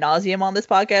recruiting ad nauseum on this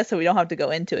podcast, so we don't have to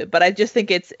go into it. But I just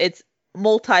think it's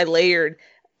multi-layered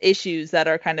issues that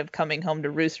are kind of coming home to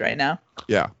roost right now.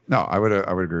 Yeah, no, I would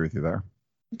agree with you there.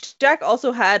 Jack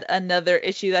also had another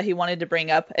issue that he wanted to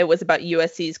bring up. It was about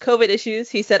USC's COVID issues.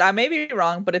 He said, I may be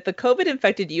wrong, but if the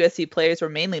COVID-infected USC players were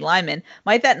mainly linemen,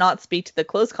 might that not speak to the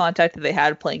close contact that they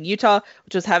had playing Utah,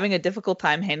 which was having a difficult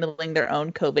time handling their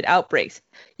own COVID outbreaks?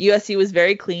 USC was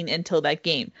very clean until that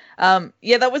game.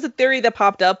 Yeah, that was a theory that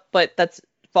popped up, but that's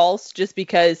false just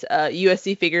because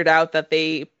USC figured out that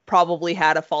they probably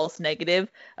had a false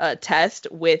negative test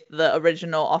with the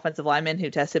original offensive lineman who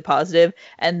tested positive.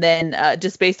 And then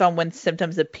just based on when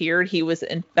symptoms appeared, he was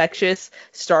infectious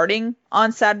starting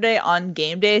on Saturday on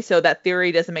game day. So that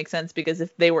theory doesn't make sense because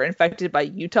if they were infected by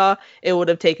Utah, it would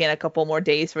have taken a couple more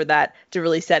days for that to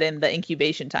really set in the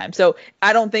incubation time. So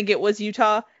I don't think it was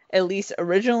Utah, at least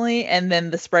originally. And then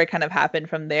the spread kind of happened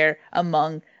from there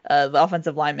among the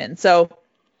offensive linemen. So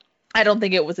I don't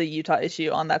think it was a Utah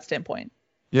issue on that standpoint.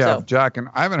 Yeah, So. Jack, and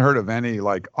I haven't heard of any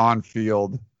like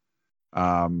on-field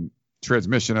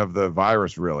transmission of the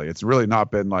virus. Really, it's really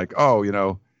not been like,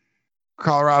 Colorado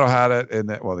had it, and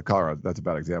the Colorado, that's a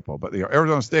bad example, but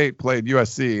Arizona State played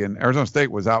USC, and Arizona State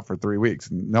was out for 3 weeks,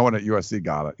 and no one at USC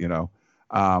got it.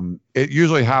 It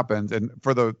usually happens, and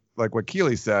for the like what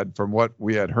Keely said, from what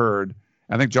we had heard,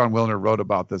 I think John Wilner wrote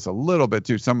about this a little bit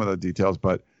too, some of the details,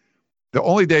 but the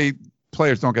only day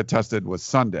players don't get tested was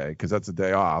Sunday because that's a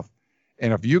day off.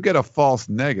 And if you get a false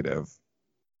negative,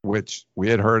 which we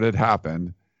had heard had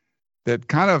happened, that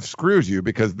kind of screws you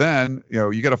because then,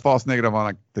 you get a false negative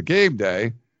on the game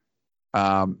day.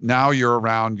 Now you're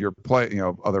around your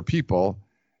other people.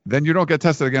 Then you don't get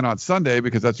tested again on Sunday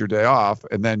because that's your day off.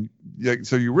 And then,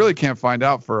 so you really can't find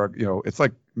out for, it's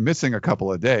like missing a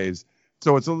couple of days.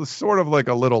 So it's sort of like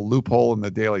a little loophole in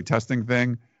the daily testing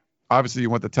thing. Obviously,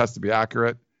 you want the test to be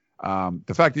accurate.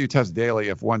 The fact that you test daily,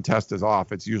 if one test is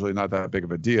off, it's usually not that big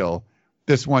of a deal.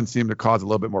 This one seemed to cause a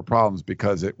little bit more problems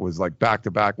because it was like back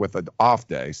to back with an off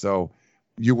day. So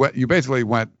you basically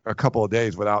went a couple of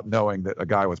days without knowing that a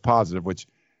guy was positive, which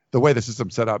the way the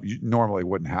system's set up normally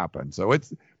wouldn't happen. So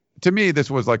to me,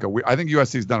 this was like I think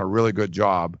USC's done a really good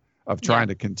job of trying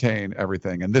to contain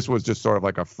everything. And this was just sort of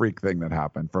like a freak thing that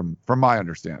happened from my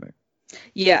understanding.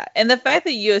 Yeah, and the fact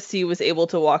that USC was able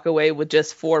to walk away with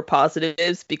just 4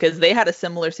 positives because they had a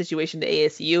similar situation to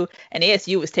ASU, and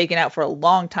ASU was taken out for a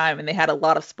long time and they had a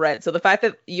lot of spread. So the fact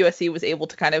that USC was able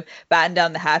to kind of batten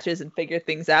down the hatches and figure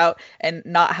things out and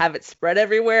not have it spread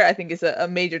everywhere, I think is a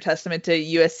major testament to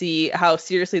USC, how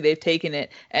seriously they've taken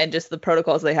it and just the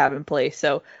protocols they have in place.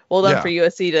 So well done for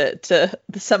USC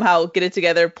to somehow get it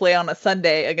together, play on a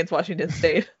Sunday against Washington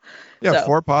State. Yeah,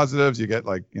 4 positives. You get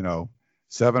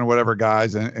 7 whatever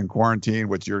guys in quarantine,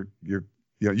 which you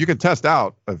can test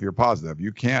out if you're positive.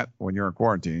 You can't when you're in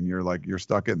quarantine. You're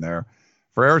stuck in there.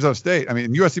 For Arizona State, I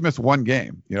mean, USC missed 1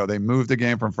 game. They moved the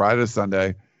game from Friday to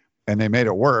Sunday, and they made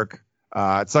it work.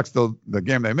 It sucks the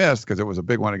game they missed because it was a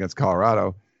big one against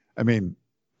Colorado. I mean,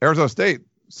 Arizona State,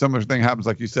 similar thing happens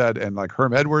like you said, and like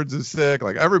Herm Edwards is sick.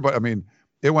 Like everybody, I mean,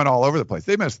 it went all over the place.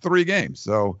 They missed 3 games.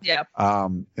 So, yeah.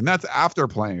 And that's after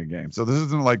playing a game. So this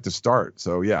isn't like to start.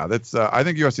 So yeah, that's, I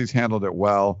think USC's handled it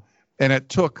well. And it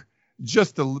took,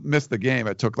 just to miss the game,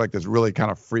 it took like this really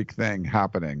kind of freak thing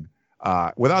happening.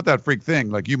 Without that freak thing,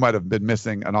 like you might have been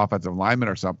missing an offensive lineman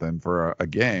or something for a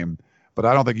game, but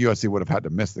I don't think USC would have had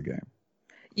to miss the game.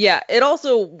 Yeah, it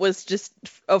also was just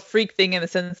a freak thing in the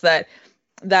sense that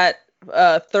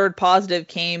third positive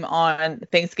came on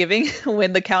Thanksgiving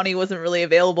when the county wasn't really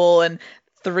available, and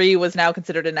 3 was now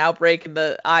considered an outbreak in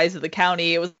the eyes of the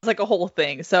county. It was like a whole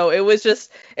thing. So it was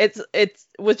just it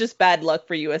was just bad luck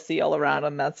for USC all around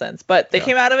in that sense. But they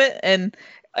came out of it, and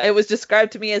it was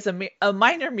described to me as a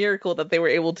minor miracle that they were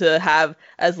able to have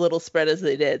as little spread as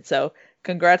they did. So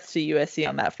congrats to USC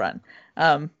on that front.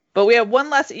 But we have one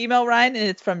last email, Ryan, and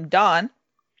it's from Don.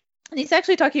 And he's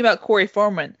actually talking about Corey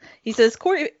Foreman. He says,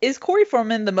 is Corey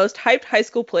Foreman the most hyped high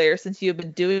school player since you've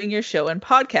been doing your show and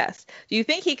podcast? Do you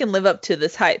think he can live up to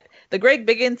this hype? The Greg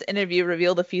Biggins interview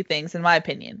revealed a few things, in my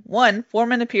opinion. 1,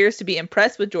 Foreman appears to be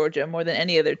impressed with Georgia more than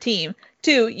any other team.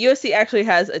 2, USC actually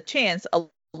has a chance, a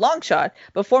long shot,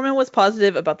 but Foreman was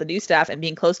positive about the new staff and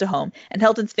being close to home, and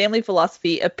Helton's family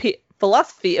philosophy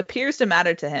appears to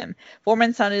matter to him.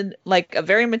 Foreman sounded like a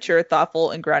very mature,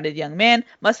 thoughtful, and grounded young man.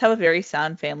 Must have a very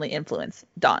sound family influence.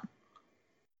 Don.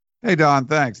 Hey, Don,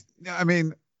 thanks. I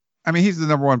mean, he's the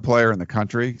number 1 player in the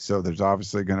country, so there's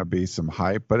obviously going to be some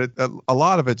hype, but a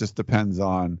lot of it just depends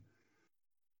on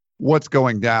what's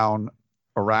going down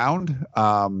around.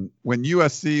 When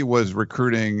USC was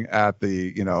recruiting at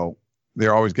the,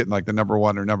 they're always getting like the number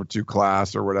 1 or number 2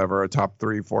 class or whatever, a top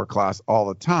 3, 4 class all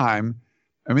the time.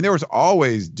 I mean, there was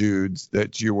always dudes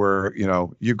that you were,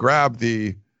 you grab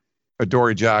the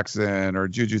Adoree Jackson or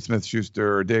Juju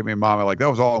Smith-Schuster or Damian Mama, like that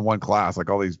was all in one class, like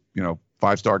all these,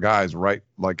 5-star guys right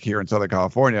like here in Southern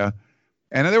California.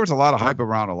 And there was a lot of hype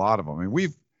around a lot of them. I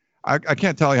mean, I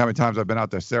can't tell you how many times I've been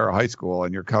out to Sarah High School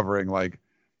and you're covering like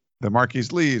the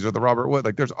Marquise Lees or the Robert Wood.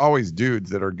 Like there's always dudes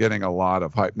that are getting a lot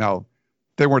of hype. Now,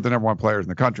 they weren't the number 1 players in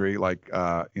the country like,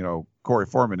 Corey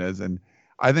Foreman is. And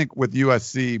I think with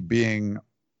USC being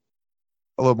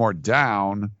a little more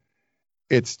down,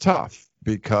 it's tough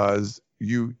because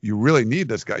you really need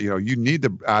this guy. You need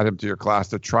to add him to your class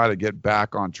to try to get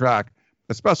back on track,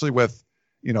 especially with,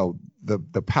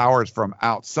 the powers from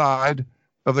outside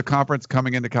of the conference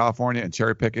coming into California and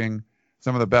cherry picking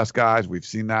some of the best guys. We've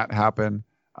seen that happen.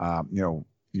 You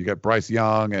get Bryce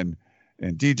Young and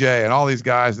DJ and all these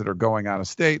guys that are going out of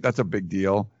state. That's a big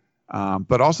deal.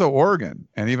 But also Oregon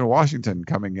and even Washington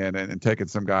coming in and taking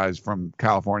some guys from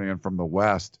California and from the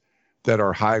West that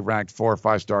are high-ranked 4 or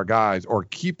 5-star guys, or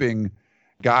keeping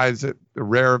guys at the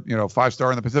rare,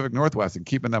 5-star in the Pacific Northwest and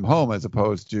keeping them home, as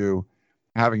opposed to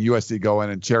having USC go in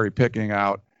and cherry picking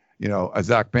out, a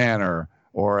Zach Banner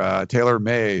or Taylor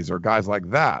Mays or guys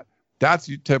like that. That's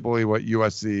typically what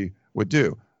USC would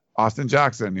do. Austin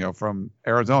Jackson, from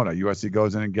Arizona, USC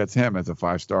goes in and gets him as a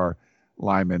 5-star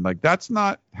lineman. Like that's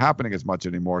not happening as much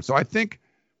anymore. So I think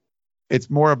it's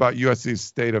more about USC's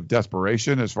state of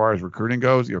desperation as far as recruiting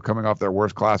goes. Coming off their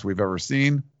worst class we've ever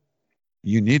seen.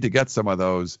 You need to get some of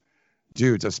those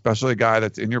dudes, especially a guy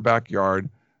that's in your backyard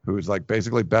who's like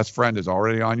basically best friend is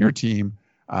already on your team.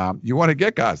 You want to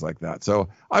get guys like that. So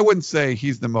I wouldn't say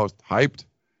he's the most hyped.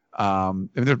 And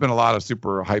there's been a lot of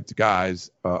super hyped guys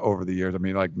over the years. I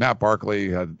mean, like Matt Barkley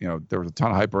had, there was a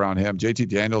ton of hype around him. JT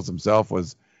Daniels himself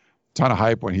was ton of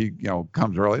hype when he,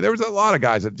 comes early. There was a lot of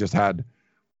guys that just had,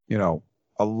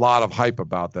 a lot of hype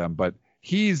about them, but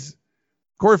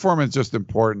Corey Foreman is just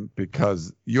important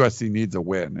because USC needs a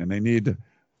win, and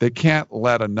they can't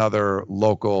let another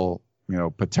local,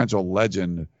 potential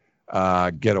legend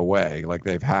get away like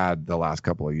they've had the last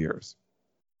couple of years.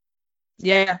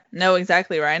 Yeah, no,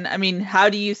 exactly, Ryan. I mean, how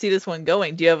do you see this one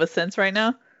going? Do you have a sense right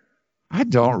now? I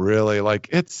don't really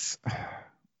it's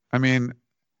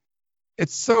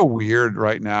so weird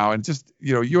right now. And just,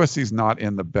 USC's not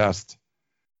in the best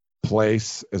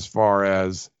place as far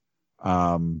as,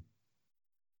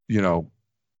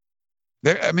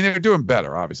 they're doing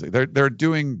better, obviously. They're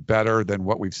doing better than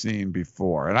what we've seen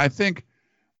before. And I think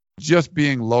just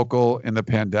being local in the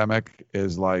pandemic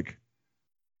is like,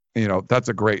 that's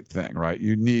a great thing, right?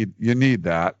 You need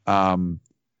that. The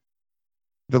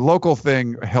local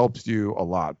thing helps you a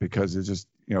lot because it's just,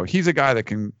 he's a guy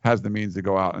that has the means to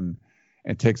go out and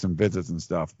take some visits and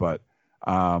stuff. But,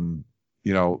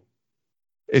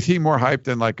 is he more hyped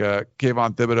than like a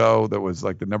Kayvon Thibodeau that was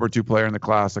like the number 2 player in the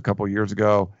class a couple of years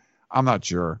ago? I'm not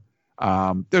sure.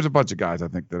 There's a bunch of guys I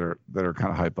think that are kind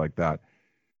of hyped like that.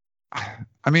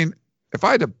 I mean, if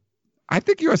I I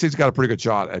think USC's got a pretty good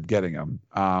shot at getting him.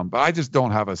 But I just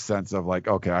don't have a sense of like,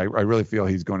 okay, I really feel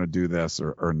he's going to do this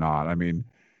or not. I mean,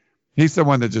 he's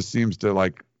someone that just seems to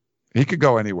like, he could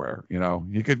go anywhere, you know,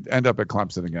 he could end up at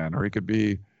Clemson again, or he could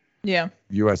be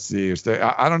USC or stay.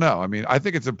 I don't know. I mean, I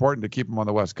think it's important to keep him on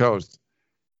the West Coast.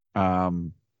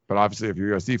 But obviously if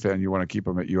you're a USC fan, you want to keep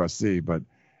him at USC, but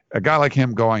a guy like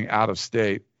him going out of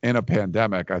state in a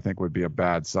pandemic, I think would be a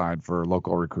bad sign for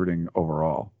local recruiting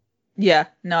overall. Yeah,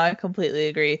 no, I completely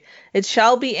agree. It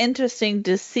shall be interesting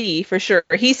to see for sure.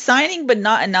 He's signing, but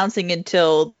not announcing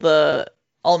until the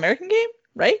All-American game,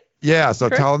 right? Yeah, so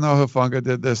Correct? Talanoa Hufanga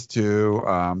did this too.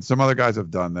 Some other guys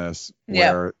have done this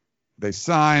where they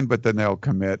sign, but then they'll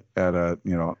commit at a,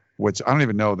 you know, which I don't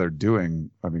even know they're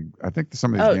doing. I mean, I think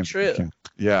some of these games. True.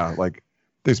 Yeah, like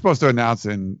they're supposed to announce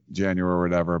in January or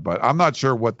whatever, but I'm not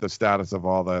sure what the status of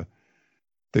all the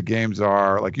games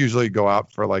are. Like usually go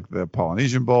out for like the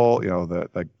Polynesian Bowl, you know,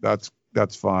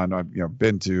 that's fun. I've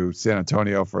been to San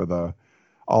Antonio for the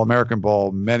All-American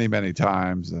Bowl many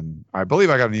times, and I believe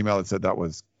I got an email that said that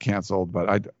was canceled, but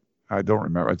I don't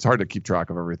remember. It's hard to keep track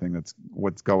of everything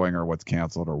what's going or what's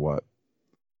canceled or what.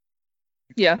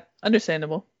 Yeah,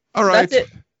 understandable. All right. That's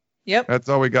it. Yep. That's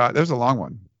all we got. There's a long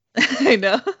one. I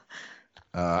know.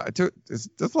 It's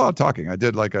a lot of talking. I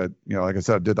did like I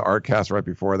said, I did the art cast right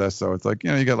before this. So it's like,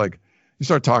 you get like, you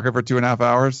start talking for 2.5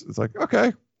 hours. It's like,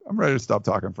 okay, I'm ready to stop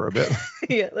talking for a bit.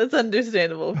 Yeah, that's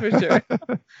understandable for sure.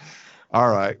 All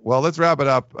right. Well, let's wrap it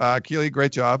up. Keely,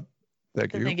 great job.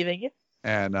 Thank you. Thank you.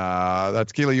 And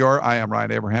that's Keely Yore. I am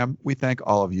Ryan Abraham. We thank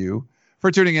all of you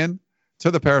for tuning in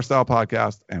to the Peristyle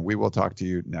Podcast, and we will talk to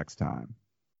you next time.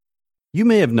 You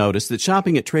may have noticed that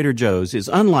shopping at Trader Joe's is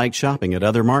unlike shopping at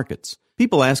other markets.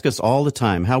 People ask us all the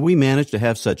time how we manage to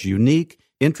have such unique,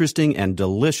 interesting, and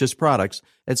delicious products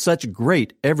at such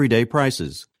great everyday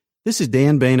prices. This is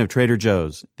Dan Bain of Trader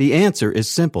Joe's. The answer is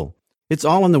simple. It's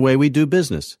all in the way we do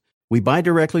business. We buy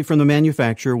directly from the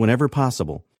manufacturer whenever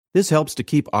possible. This helps to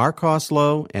keep our costs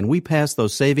low, and we pass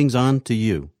those savings on to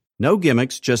you. No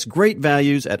gimmicks, just great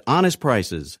values at honest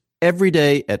prices. Every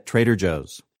day at Trader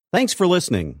Joe's. Thanks for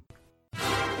listening.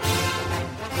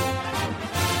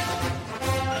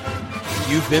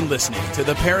 You've been listening to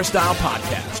the Peristyle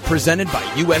Podcast, presented by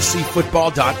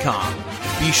USCFootball.com.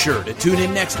 Be sure to tune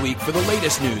in next week for the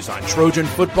latest news on Trojan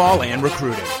football and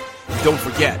recruiting. Don't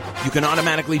forget, you can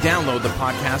automatically download the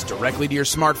podcast directly to your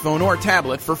smartphone or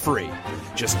tablet for free.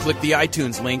 Just click the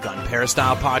iTunes link on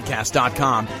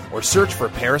peristylepodcast.com or search for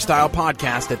Peristyle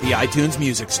Podcast at the iTunes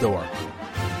Music Store.